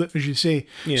dualled it, as you say.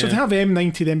 Yeah. So to have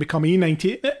M90 then become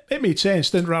A90, it made sense,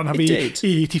 didn't rather have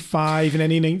A85 and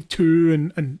then A92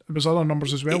 and there was other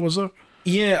numbers as well, was there?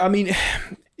 Yeah,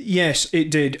 yes, it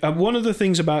did. One of the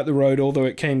things about the road, although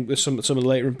it came with some of the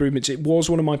later improvements, it was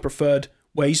one of my preferred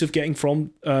ways of getting from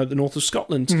the north of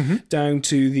Scotland down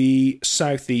to the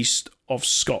southeast of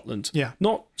Scotland. Yeah.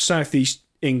 Not southeast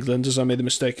England, as I made the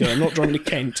mistake. I'm not driving to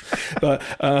Kent, but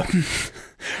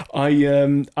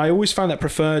I always found that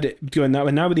preferred it going that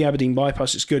way. Now with the Aberdeen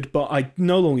bypass, it's good, but I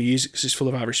no longer use it because it's full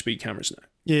of average speed cameras now.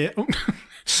 Yeah.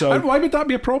 So why would that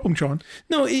be a problem, John?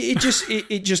 No, it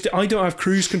just I don't have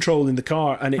cruise control in the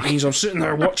car, and it means I'm sitting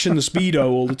there watching the speedo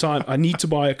all the time. I need to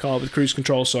buy a car with cruise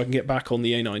control so I can get back on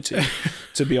the A90.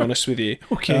 To be honest with you,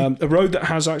 okay. A road that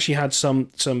has actually had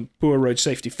some poor road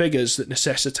safety figures that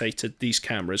necessitated these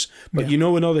cameras, but you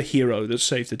know another hero that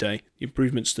saved the day: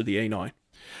 improvements to the A9.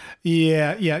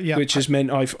 Yeah. Which has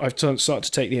meant I've started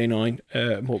to take the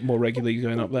A9 more regularly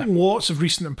going up there. Lots of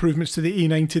recent improvements to the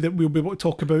A90 that we'll be able to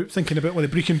talk about, thinking about like the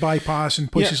Brecon bypass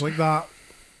and places like that.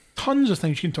 Tons of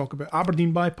things you can talk about.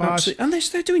 Aberdeen bypass. Absolutely. And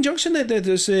they're doing junction.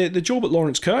 There's the job at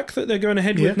Lawrence Kirk that they're going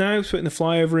ahead with now, putting the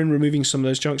flyover in, removing some of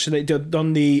those junctions. They've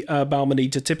done the Balmony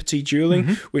to Tippety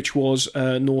dualling, which was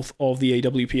north of the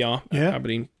AWPR,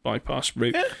 Aberdeen bypass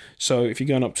route. Yeah. So if you're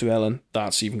going up to Ellen,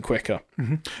 that's even quicker.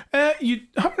 You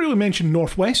haven't really mentioned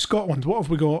northwest Scotland. What have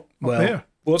we got up there?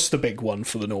 What's the big one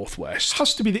for the northwest? It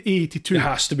has to be the A82. It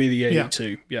has to be the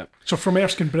A82, yeah. So from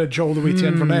Erskine Bridge all the way to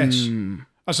Inverness.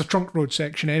 As a trunk road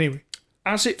section anyway.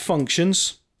 As it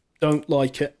functions, don't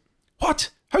like it. What?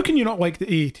 How can you not like the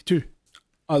A82?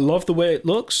 I love the way it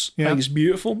looks. I think it's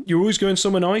beautiful. You're always going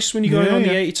somewhere nice when you're going on the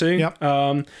A82.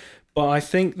 Yep. But I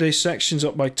think the sections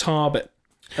up by Tarbet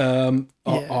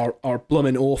are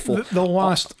blooming awful. The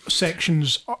last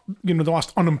sections, the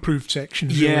last unimproved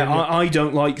sections. Yeah, I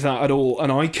don't like that at all.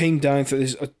 And I came down for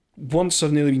this... Once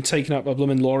I've nearly been taken out by a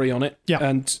blooming lorry on it. Yeah.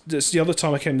 And this, the other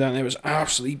time I came down there, it was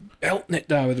absolutely belting it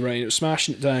down with the rain. It was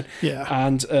smashing it down. Yeah.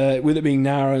 And with it being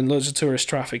narrow and loads of tourist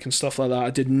traffic and stuff like that, I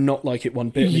did not like it one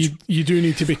bit. You do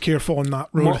need to be careful on that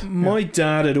road. My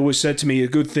dad had always said to me, a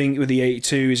good thing with the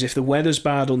 82 is if the weather's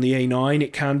bad on the A9,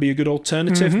 it can be a good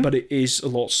alternative, but it is a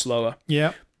lot slower.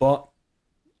 Yeah. But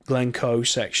Glencoe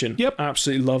section. Yep.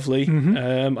 Absolutely lovely.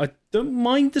 I don't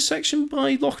mind the section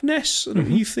by Loch Ness. I don't know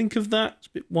what you think of that. It's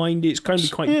a bit windy. It's kind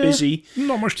of quite busy.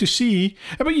 Not much to see.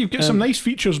 But you've got some nice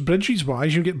features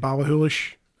bridges-wise. You get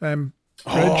Ballachulish.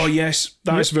 Oh, yes.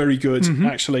 That is very good,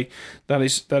 actually. That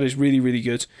is really, really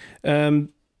good. A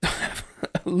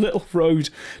little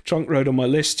trunk road on my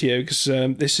list here, because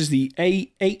this is the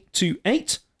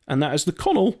A828, and that is the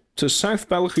Connell to South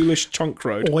Ballachulish trunk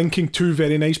road. Linking two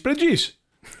very nice bridges.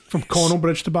 From Connell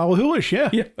Bridge to Ballachulish,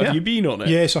 yeah. Have you been on it?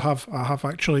 Yes, I have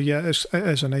actually. Yeah, it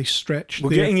is a nice stretch.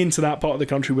 We're getting into that part of the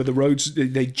country where the roads,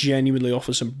 they genuinely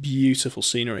offer some beautiful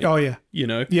scenery. Oh, yeah. You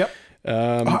know? Yep.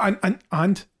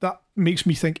 And that makes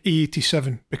me think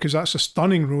A87, because that's a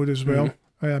stunning road as well,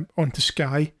 onto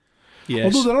Skye.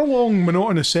 Yes. Although there are long,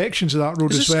 monotonous sections of that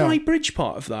road as well. Is the Skye Bridge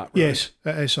part of that road? Yes,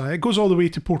 it is. It goes all the way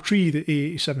to Portree, the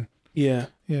A87. Yeah.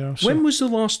 You know, so. When was the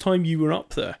last time you were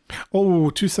up there?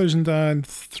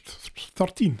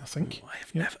 2013, I think. I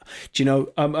have never. Do you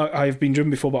know, I've been driven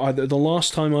before, but the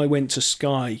last time I went to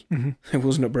Skye, it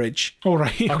wasn't a bridge. Oh,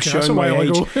 right. I'm showing my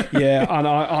age. Yeah, and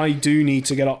I do need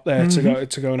to get up there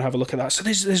to go and have a look at that. So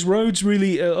there's roads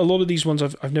really, a lot of these ones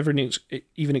I've never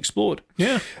even explored.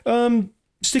 Yeah.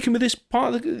 Sticking with this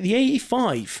part of the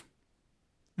 85.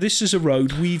 This is a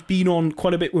road we've been on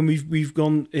quite a bit when we've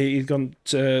gone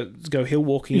to go hill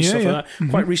walking and stuff like that.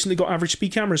 Quite recently got average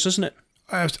speed cameras, hasn't it?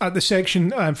 At the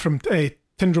section from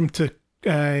Tyndrum to...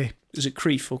 is it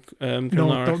Crieff or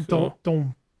Kilnarach?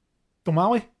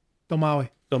 Dalmally?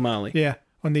 Dalmally. Yeah,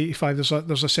 on the 85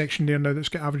 there's a section there now that's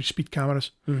got average speed cameras.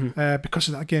 Because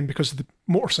of that, again, because of the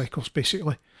motorcycles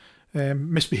basically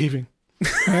misbehaving.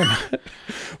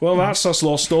 Well, that's us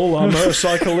lost all our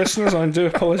motorcycle listeners. I do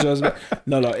apologise.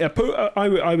 No.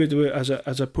 I would do it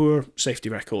as a poor safety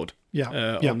record.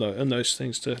 On those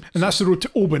things too. And that's the road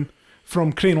to Oban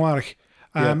from Cranelarich,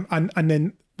 and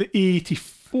then the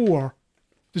A84.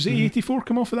 Does the A84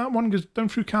 come off of that one? Goes down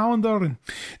through Callander, and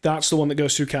that's the one that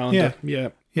goes through Callander. Yeah.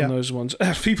 On those ones.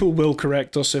 People will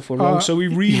correct us if we're wrong, so we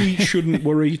really shouldn't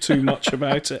worry too much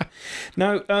about it.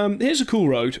 Now, here's a cool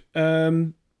road.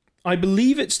 I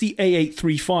believe it's the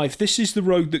A835. This is the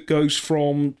road that goes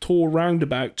from Tor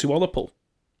Roundabout to Ullapool.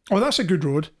 Oh, that's a good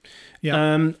road.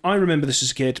 Yeah. I remember this as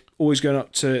a kid, always going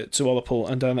up to Ullapool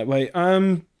and down that way.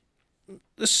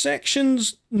 The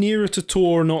sections nearer to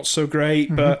Tor are not so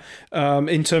great, but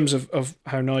in terms of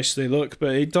how nice they look,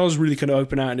 but it does really kind of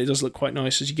open out, and it does look quite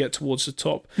nice as you get towards the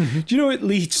top. Do you know it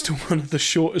leads to one of the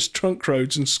shortest trunk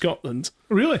roads in Scotland?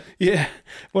 Really? Yeah.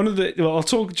 I'll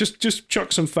talk, just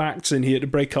chuck some facts in here to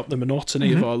break up the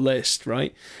monotony of our list,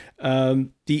 right?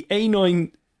 The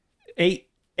A893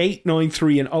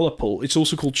 in Ullapool, it's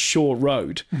also called Shore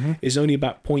Road, is only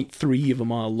about 0.3 of a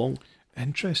mile long.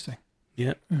 Interesting.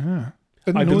 Yeah.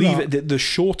 I believe that the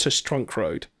shortest trunk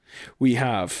road we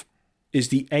have is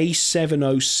the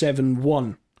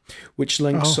A7071, which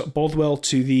links Bothwell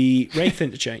to the Wraith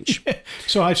interchange.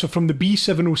 So from the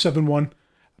B7071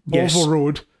 Bothwell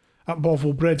Road at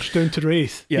Bothwell Bridge down to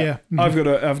Wraith. Yeah. I've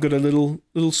got a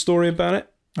little story about it.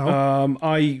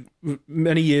 I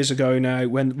many years ago now,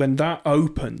 when that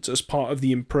opened as part of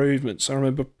the improvements, I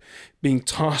remember being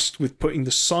tasked with putting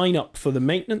the sign up for the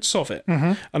maintenance of it.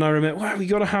 And I remember, we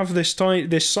got to have this sign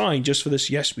just for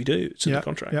this. Yes, we do. It's in the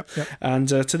contract. And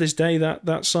to this day,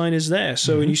 that sign is there.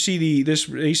 So when you see this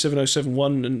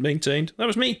A7071 and maintained, that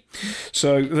was me.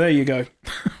 So there you go.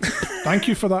 Thank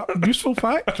you for that useful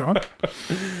fact, John.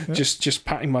 Just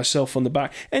patting myself on the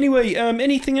back. Anyway,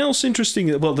 anything else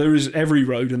interesting? Well, there is every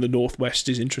road in the northwest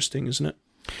is interesting, isn't it?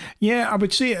 Yeah, I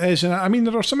would say it is. And I mean,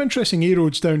 there are some interesting A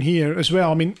roads down here as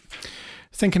well. I mean,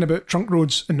 thinking about trunk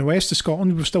roads in the west of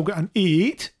Scotland, we've still got an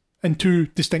A8 in two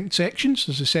distinct sections.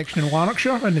 There's a section in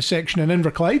Lanarkshire and a section in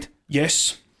Inverclyde.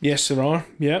 Yes, there are.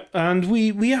 Yeah, and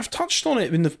we have touched on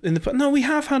it in the. No, we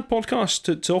have had podcasts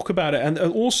to talk about it, and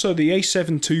also the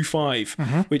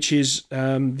A725, which is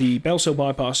the Bellshill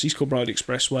Bypass, East Kilbride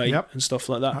Expressway, and stuff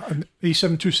like that. And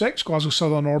A726, Glasgow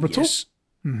Southern Orbital. Yes.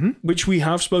 Which we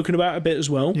have spoken about a bit as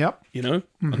well. Yep. You know,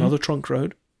 another trunk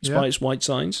road, despite its white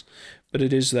signs, but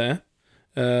it is there.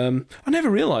 I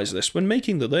never realised this when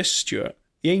making the list, Stuart.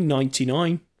 The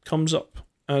A99 comes up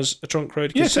as a trunk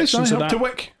road. Yes, it's up to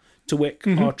Wick. To Wick,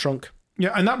 our trunk.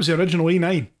 Yeah, and that was the original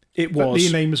A9. It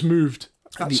was. The A9 was moved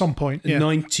at some point. Yeah.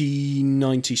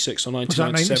 1996 or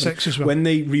 1997. As well? When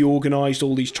they reorganised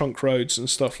all these trunk roads and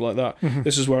stuff like that.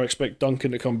 This is where I expect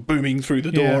Duncan to come booming through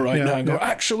the door now and go,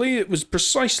 actually, it was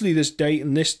precisely this date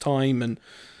and this time. And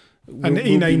And the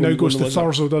A9 now goes to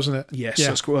Thurso, doesn't it? Yes,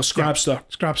 that's Scrabster. Yeah.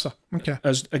 Scrabster, okay.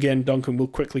 As, again, Duncan will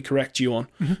quickly correct you on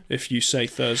if you say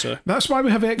Thurso. That's why we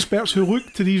have experts who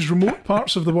look to these remote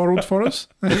parts of the world for us.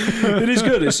 It is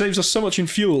good. It saves us so much in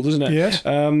fuel, doesn't it? Yes.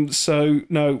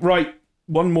 Right,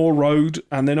 one more road,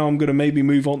 and then I'm going to maybe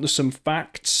move on to some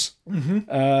facts.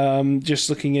 Just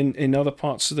looking in other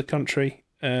parts of the country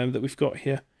that we've got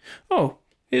here. Oh,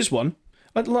 here's one.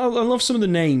 I love some of the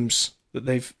names that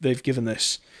they've given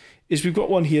this. We've got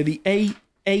one here, the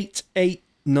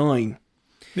A889.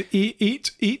 The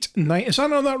A889. Is that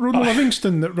not that road in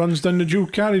Livingston that runs down the dual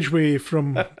carriageway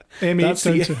from M8 That's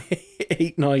down the to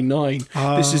 899.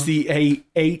 This is the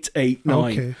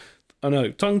A889. Okay. I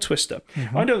know, tongue twister.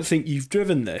 I don't think you've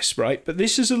driven this, right? But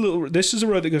this is a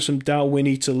road that goes from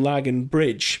Dalwhinnie to Lagan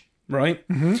Bridge, right?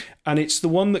 And it's the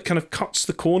one that kind of cuts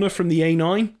the corner from the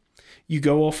A9. You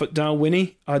go off at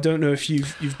Dalwhinnie. I don't know if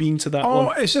you've been to that one.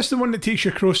 Oh, is this the one that takes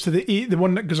you across to the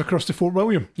one that goes across to Fort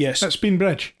William? Yes. At Spean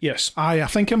Bridge? Yes. I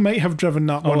think I might have driven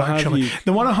that one, actually.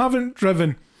 The one I haven't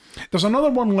driven, there's another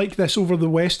one like this over the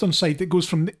western side that goes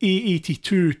from the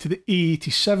A82 to the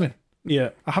A87. Yeah.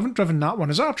 I haven't driven that one.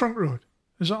 Is that a trunk road?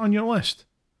 Is that on your list?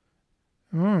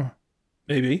 Oh.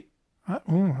 Maybe. I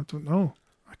don't know.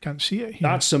 I can't see it here.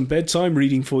 That's some bedtime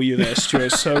reading for you there,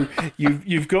 Stuart. So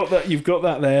you've got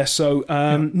that there. So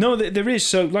no, there is.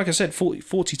 So like I said,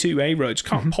 42 A roads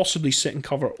can't possibly sit and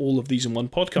cover all of these in one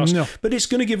podcast. No. But it's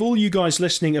going to give all you guys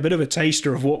listening a bit of a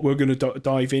taster of what we're going to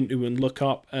dive into and look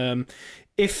up.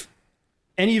 If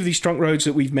any of these trunk roads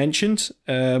that we've mentioned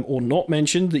or not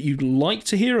mentioned that you'd like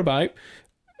to hear about,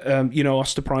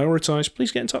 us to prioritise,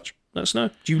 please get in touch. Let us know.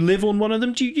 Do you live on one of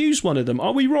them? Do you use one of them?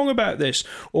 Are we wrong about this?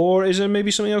 Or is there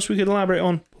maybe something else we could elaborate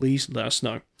on? Please let us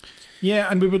know. Yeah,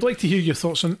 and we would like to hear your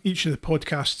thoughts on each of the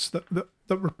podcasts that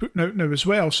we're putting out now as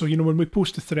well. So, when we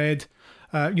post the thread,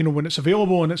 when it's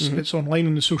available and it's online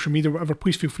on the social media, whatever,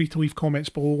 please feel free to leave comments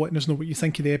below, letting us know what you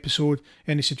think of the episode,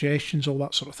 any suggestions, all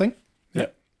that sort of thing. Yeah.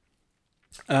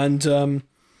 And,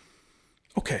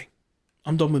 okay,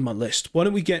 I'm done with my list. Why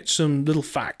don't we get some little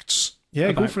facts?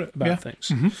 Yeah, go for it. About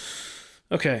things.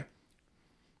 Okay.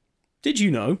 Did you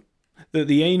know that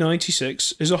the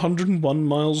A96 is 101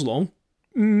 miles long?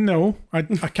 No, I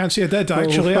can't say I did,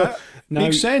 actually.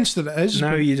 Makes sense that it is.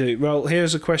 Now you do. Well,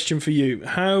 here's a question for you.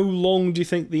 How long do you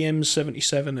think the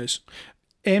M77 is?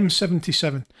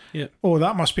 M77? Yeah. Oh,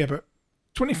 that must be about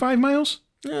 25 miles?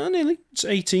 Nearly. It's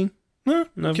 18. Oh,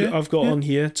 okay. I've got on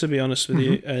here, to be honest with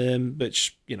you, but,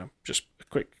 just a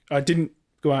quick... I didn't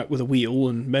go out with a wheel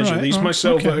and measure these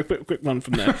myself, but a quick run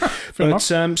from there. But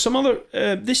some other...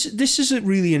 this is a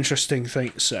really interesting thing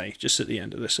to say, just at the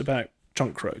end of this, about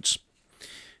trunk roads.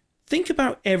 Think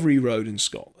about every road in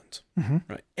Scotland,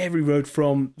 right? Every road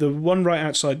from the one right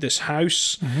outside this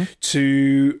house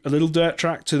to a little dirt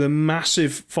track to the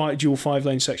massive dual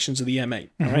 5-lane sections of the M8,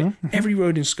 right? Every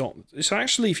road in Scotland. It's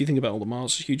actually, if you think about all the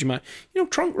miles, it's a huge amount.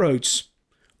 Trunk roads,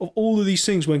 of all of these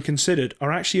things when considered,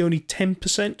 are actually only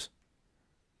 10%.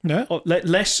 Yeah.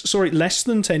 Less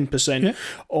than 10%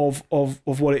 of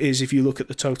what it is if you look at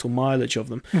the total mileage of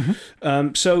them.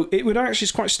 So it would actually,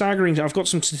 it's quite staggering. I've got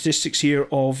some statistics here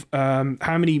of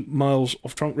how many miles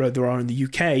of trunk road there are in the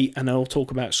UK, and I'll talk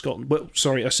about Scotland. Well,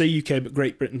 sorry, I say UK, but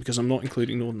Great Britain, because I'm not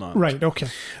including Northern Ireland. Right, okay.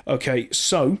 Okay,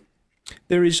 so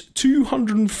there is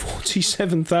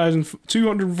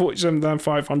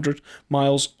 247,500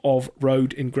 miles of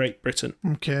road in Great Britain.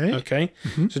 Okay.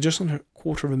 So just under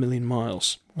 250,000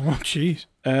 miles. Oh, jeez.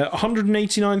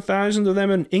 189,000 of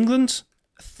them in England,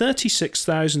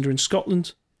 36,000 are in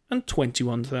Scotland, and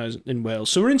 21,000 in Wales.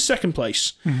 So we're in second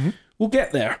place. We'll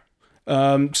get there,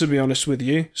 to be honest with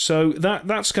you. So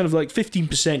that's kind of like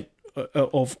 15%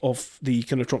 of the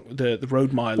kind of the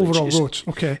road mileage overall roads,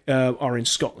 are in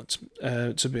Scotland,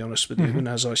 to be honest with you. And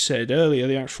as I said earlier,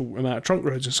 the actual amount of trunk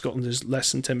roads in Scotland is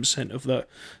less than 10% of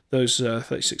those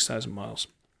 36,000 miles.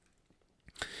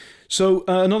 So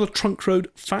another trunk road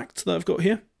fact that I've got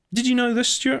here. Did you know this,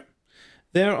 Stuart?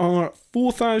 There are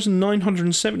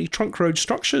 4,970 trunk road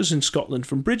structures in Scotland,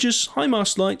 from bridges, high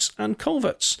mast lights and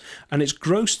culverts, and its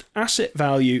gross asset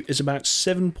value is about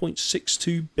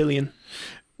 7.62 billion.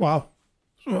 Wow.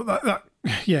 Well,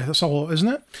 that's a lot, isn't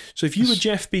it? So if you were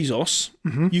Jeff Bezos,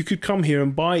 you could come here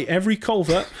and buy every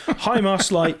culvert, high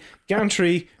mast light,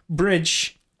 gantry,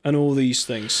 bridge, and all these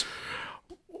things.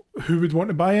 Who would want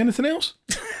to buy anything else?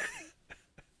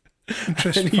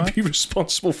 And he'd be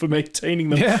responsible for maintaining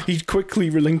them. Yeah. He'd quickly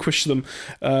relinquish them,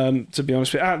 to be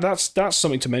honest with you. That's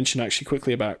something to mention, actually,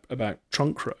 quickly about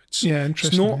trunk roads. Yeah,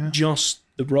 interesting. It's not just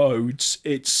the roads,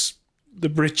 it's the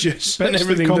bridges and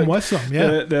everything that come with them.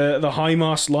 Yeah, the high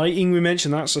mast lighting we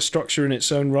mentioned, that's a structure in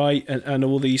its own right, and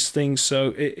all these things.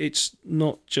 So it's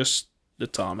not just the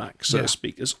tarmac, so to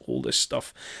speak. There's all this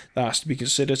stuff that has to be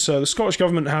considered. So the Scottish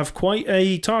Government have quite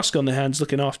a task on their hands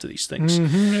looking after these things.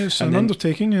 It's an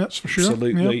undertaking, that's for sure.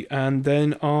 Absolutely. And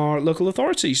then our local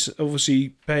authorities obviously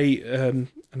pay and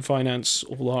finance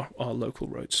all our local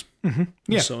roads.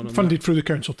 So on funded through the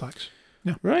council tax.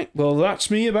 Yeah. Right. Well,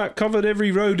 that's me about covered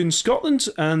every road in Scotland,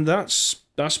 and that's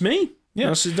me. Yeah,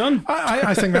 that's it done.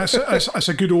 I think that's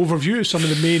a good overview of some of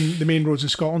the main roads in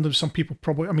Scotland. And some people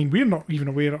probably, I mean, we're not even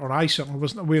aware, or I certainly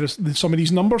wasn't aware of some of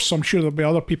these numbers. So I'm sure there'll be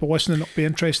other people listening that'll be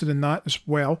interested in that as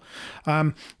well.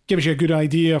 Gives you a good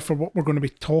idea for what we're going to be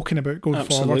talking about going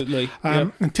forward.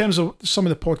 In terms of some of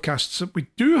the podcasts that we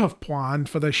do have planned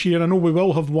for this year, I know we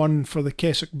will have one for the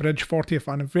Keswick Bridge 40th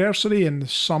anniversary in the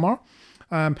summer.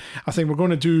 I think we're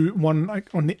going to do one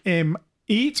on the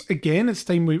M8 again. It's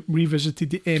time we revisited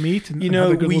the M8 and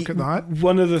have a good look at that.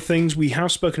 One of the things, we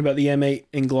have spoken about the M8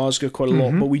 in Glasgow quite a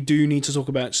lot, but we do need to talk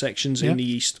about sections in the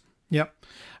east. Yep.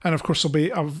 And of course there'll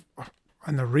be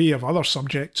an array of other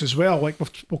subjects as well. Like we've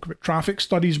spoken about traffic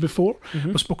studies before.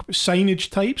 We've spoken about signage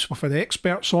types. We've had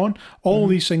experts on. All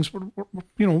these things,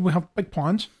 we have big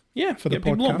plans. Yeah, for the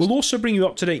podcast. We'll also bring you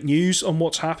up-to-date news on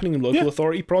what's happening in local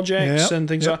authority projects and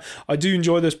things like that. I do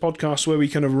enjoy those podcasts where we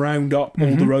kind of round up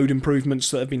all the road improvements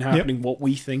that have been happening, what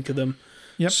we think of them.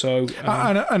 So,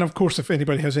 and of course, if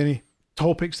anybody has any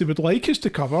topics they would like us to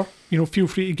cover, feel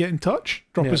free to get in touch,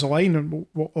 drop us a line, and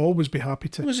we'll always be happy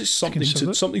to. Was it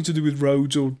something to do with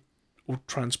roads or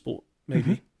transport,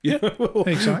 maybe? Yeah,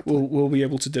 exactly. We'll be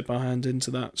able to dip our hand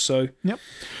into that. So,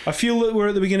 I feel that we're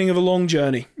at the beginning of a long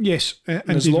journey. Yes,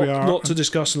 there's a lot to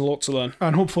discuss and a lot to learn,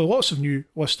 and hopefully lots of new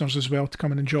listeners as well to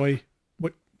come and enjoy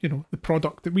what the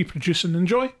product that we produce and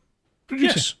enjoy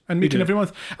producing and making every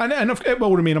month. And it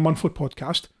will remain a monthly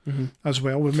podcast as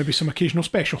well, with maybe some occasional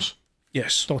specials.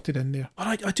 Yes, dotted in there.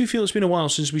 But I do feel it's been a while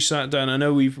since we sat down. I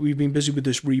know we've been busy with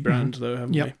this rebrand though,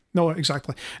 haven't we? No,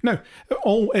 exactly. Now,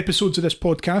 all episodes of this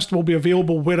podcast will be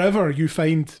available wherever you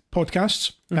find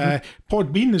podcasts.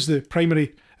 Podbean is the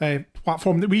primary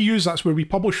platform that we use. That's where we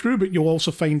publish through, but you'll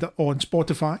also find it on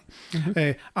Spotify,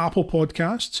 Apple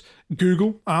Podcasts,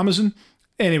 Google, Amazon.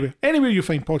 Anywhere you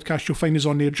find podcasts, you'll find us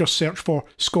on there. Just search for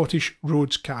Scottish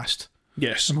Roads Cast.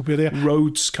 Yes. And we'll be there.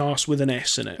 Roads Cast with an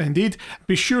S in it. Indeed.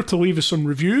 Be sure to leave us some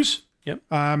reviews. Yep.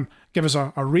 Give us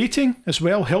a rating as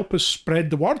well. Help us spread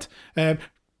the word.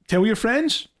 Tell your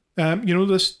friends.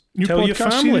 This new Tell podcast your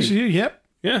family. series here. Yep.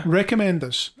 Yeah. Recommend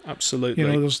us. Absolutely.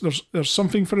 There's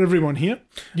something for everyone here.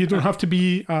 You don't have to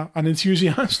be an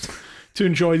enthusiast to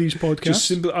enjoy these podcasts. Just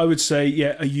simply, I would say,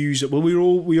 a user. Well, we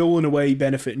all in a way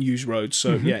benefit and use roads.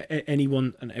 So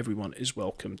anyone and everyone is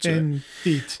welcome to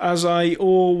Indeed. As I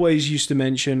always used to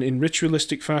mention in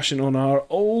ritualistic fashion on our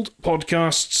old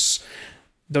podcasts,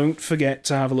 don't forget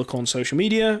to have a look on social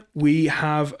media. We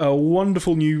have a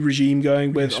wonderful new regime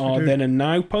going with our then and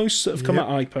now posts that have come out.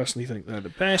 I personally think they're the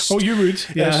best. Oh, you would?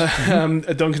 Yes.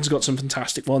 Duncan's got some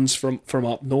fantastic ones from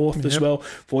up north as well.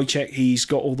 Wojciech, he's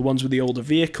got all the ones with the older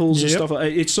vehicles and stuff.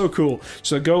 It's so cool.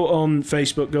 So go on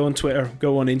Facebook, go on Twitter,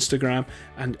 go on Instagram,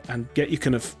 and get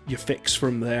your fix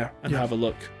from there and have a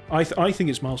look. I think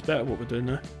it's miles better what we're doing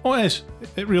now. Oh, it is.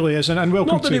 It really is. And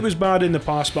welcome. Not that it was bad in the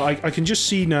past, but I can just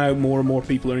see now more and more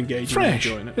people are engaging and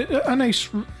enjoying it. A nice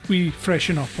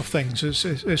refreshing up of things.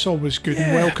 It's always good.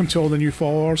 And welcome to all the new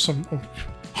followers.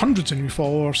 Hundreds of new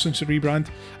followers since the rebrand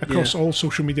across all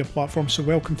social media platforms. So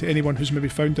welcome to anyone who's maybe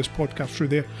found this podcast through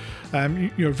there.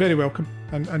 You're very welcome,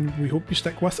 and we hope you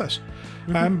stick with us.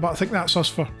 But I think that's us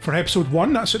for episode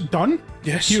 1. That's it done.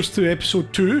 Yes. Here's to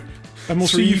episode 2. And we'll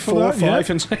 3, see you for 4, that. 5,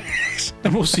 and 6.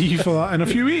 And we'll see you for that in a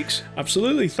few weeks.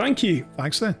 Absolutely. Thank you.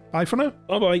 Thanks then. Bye for now.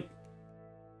 Bye-bye.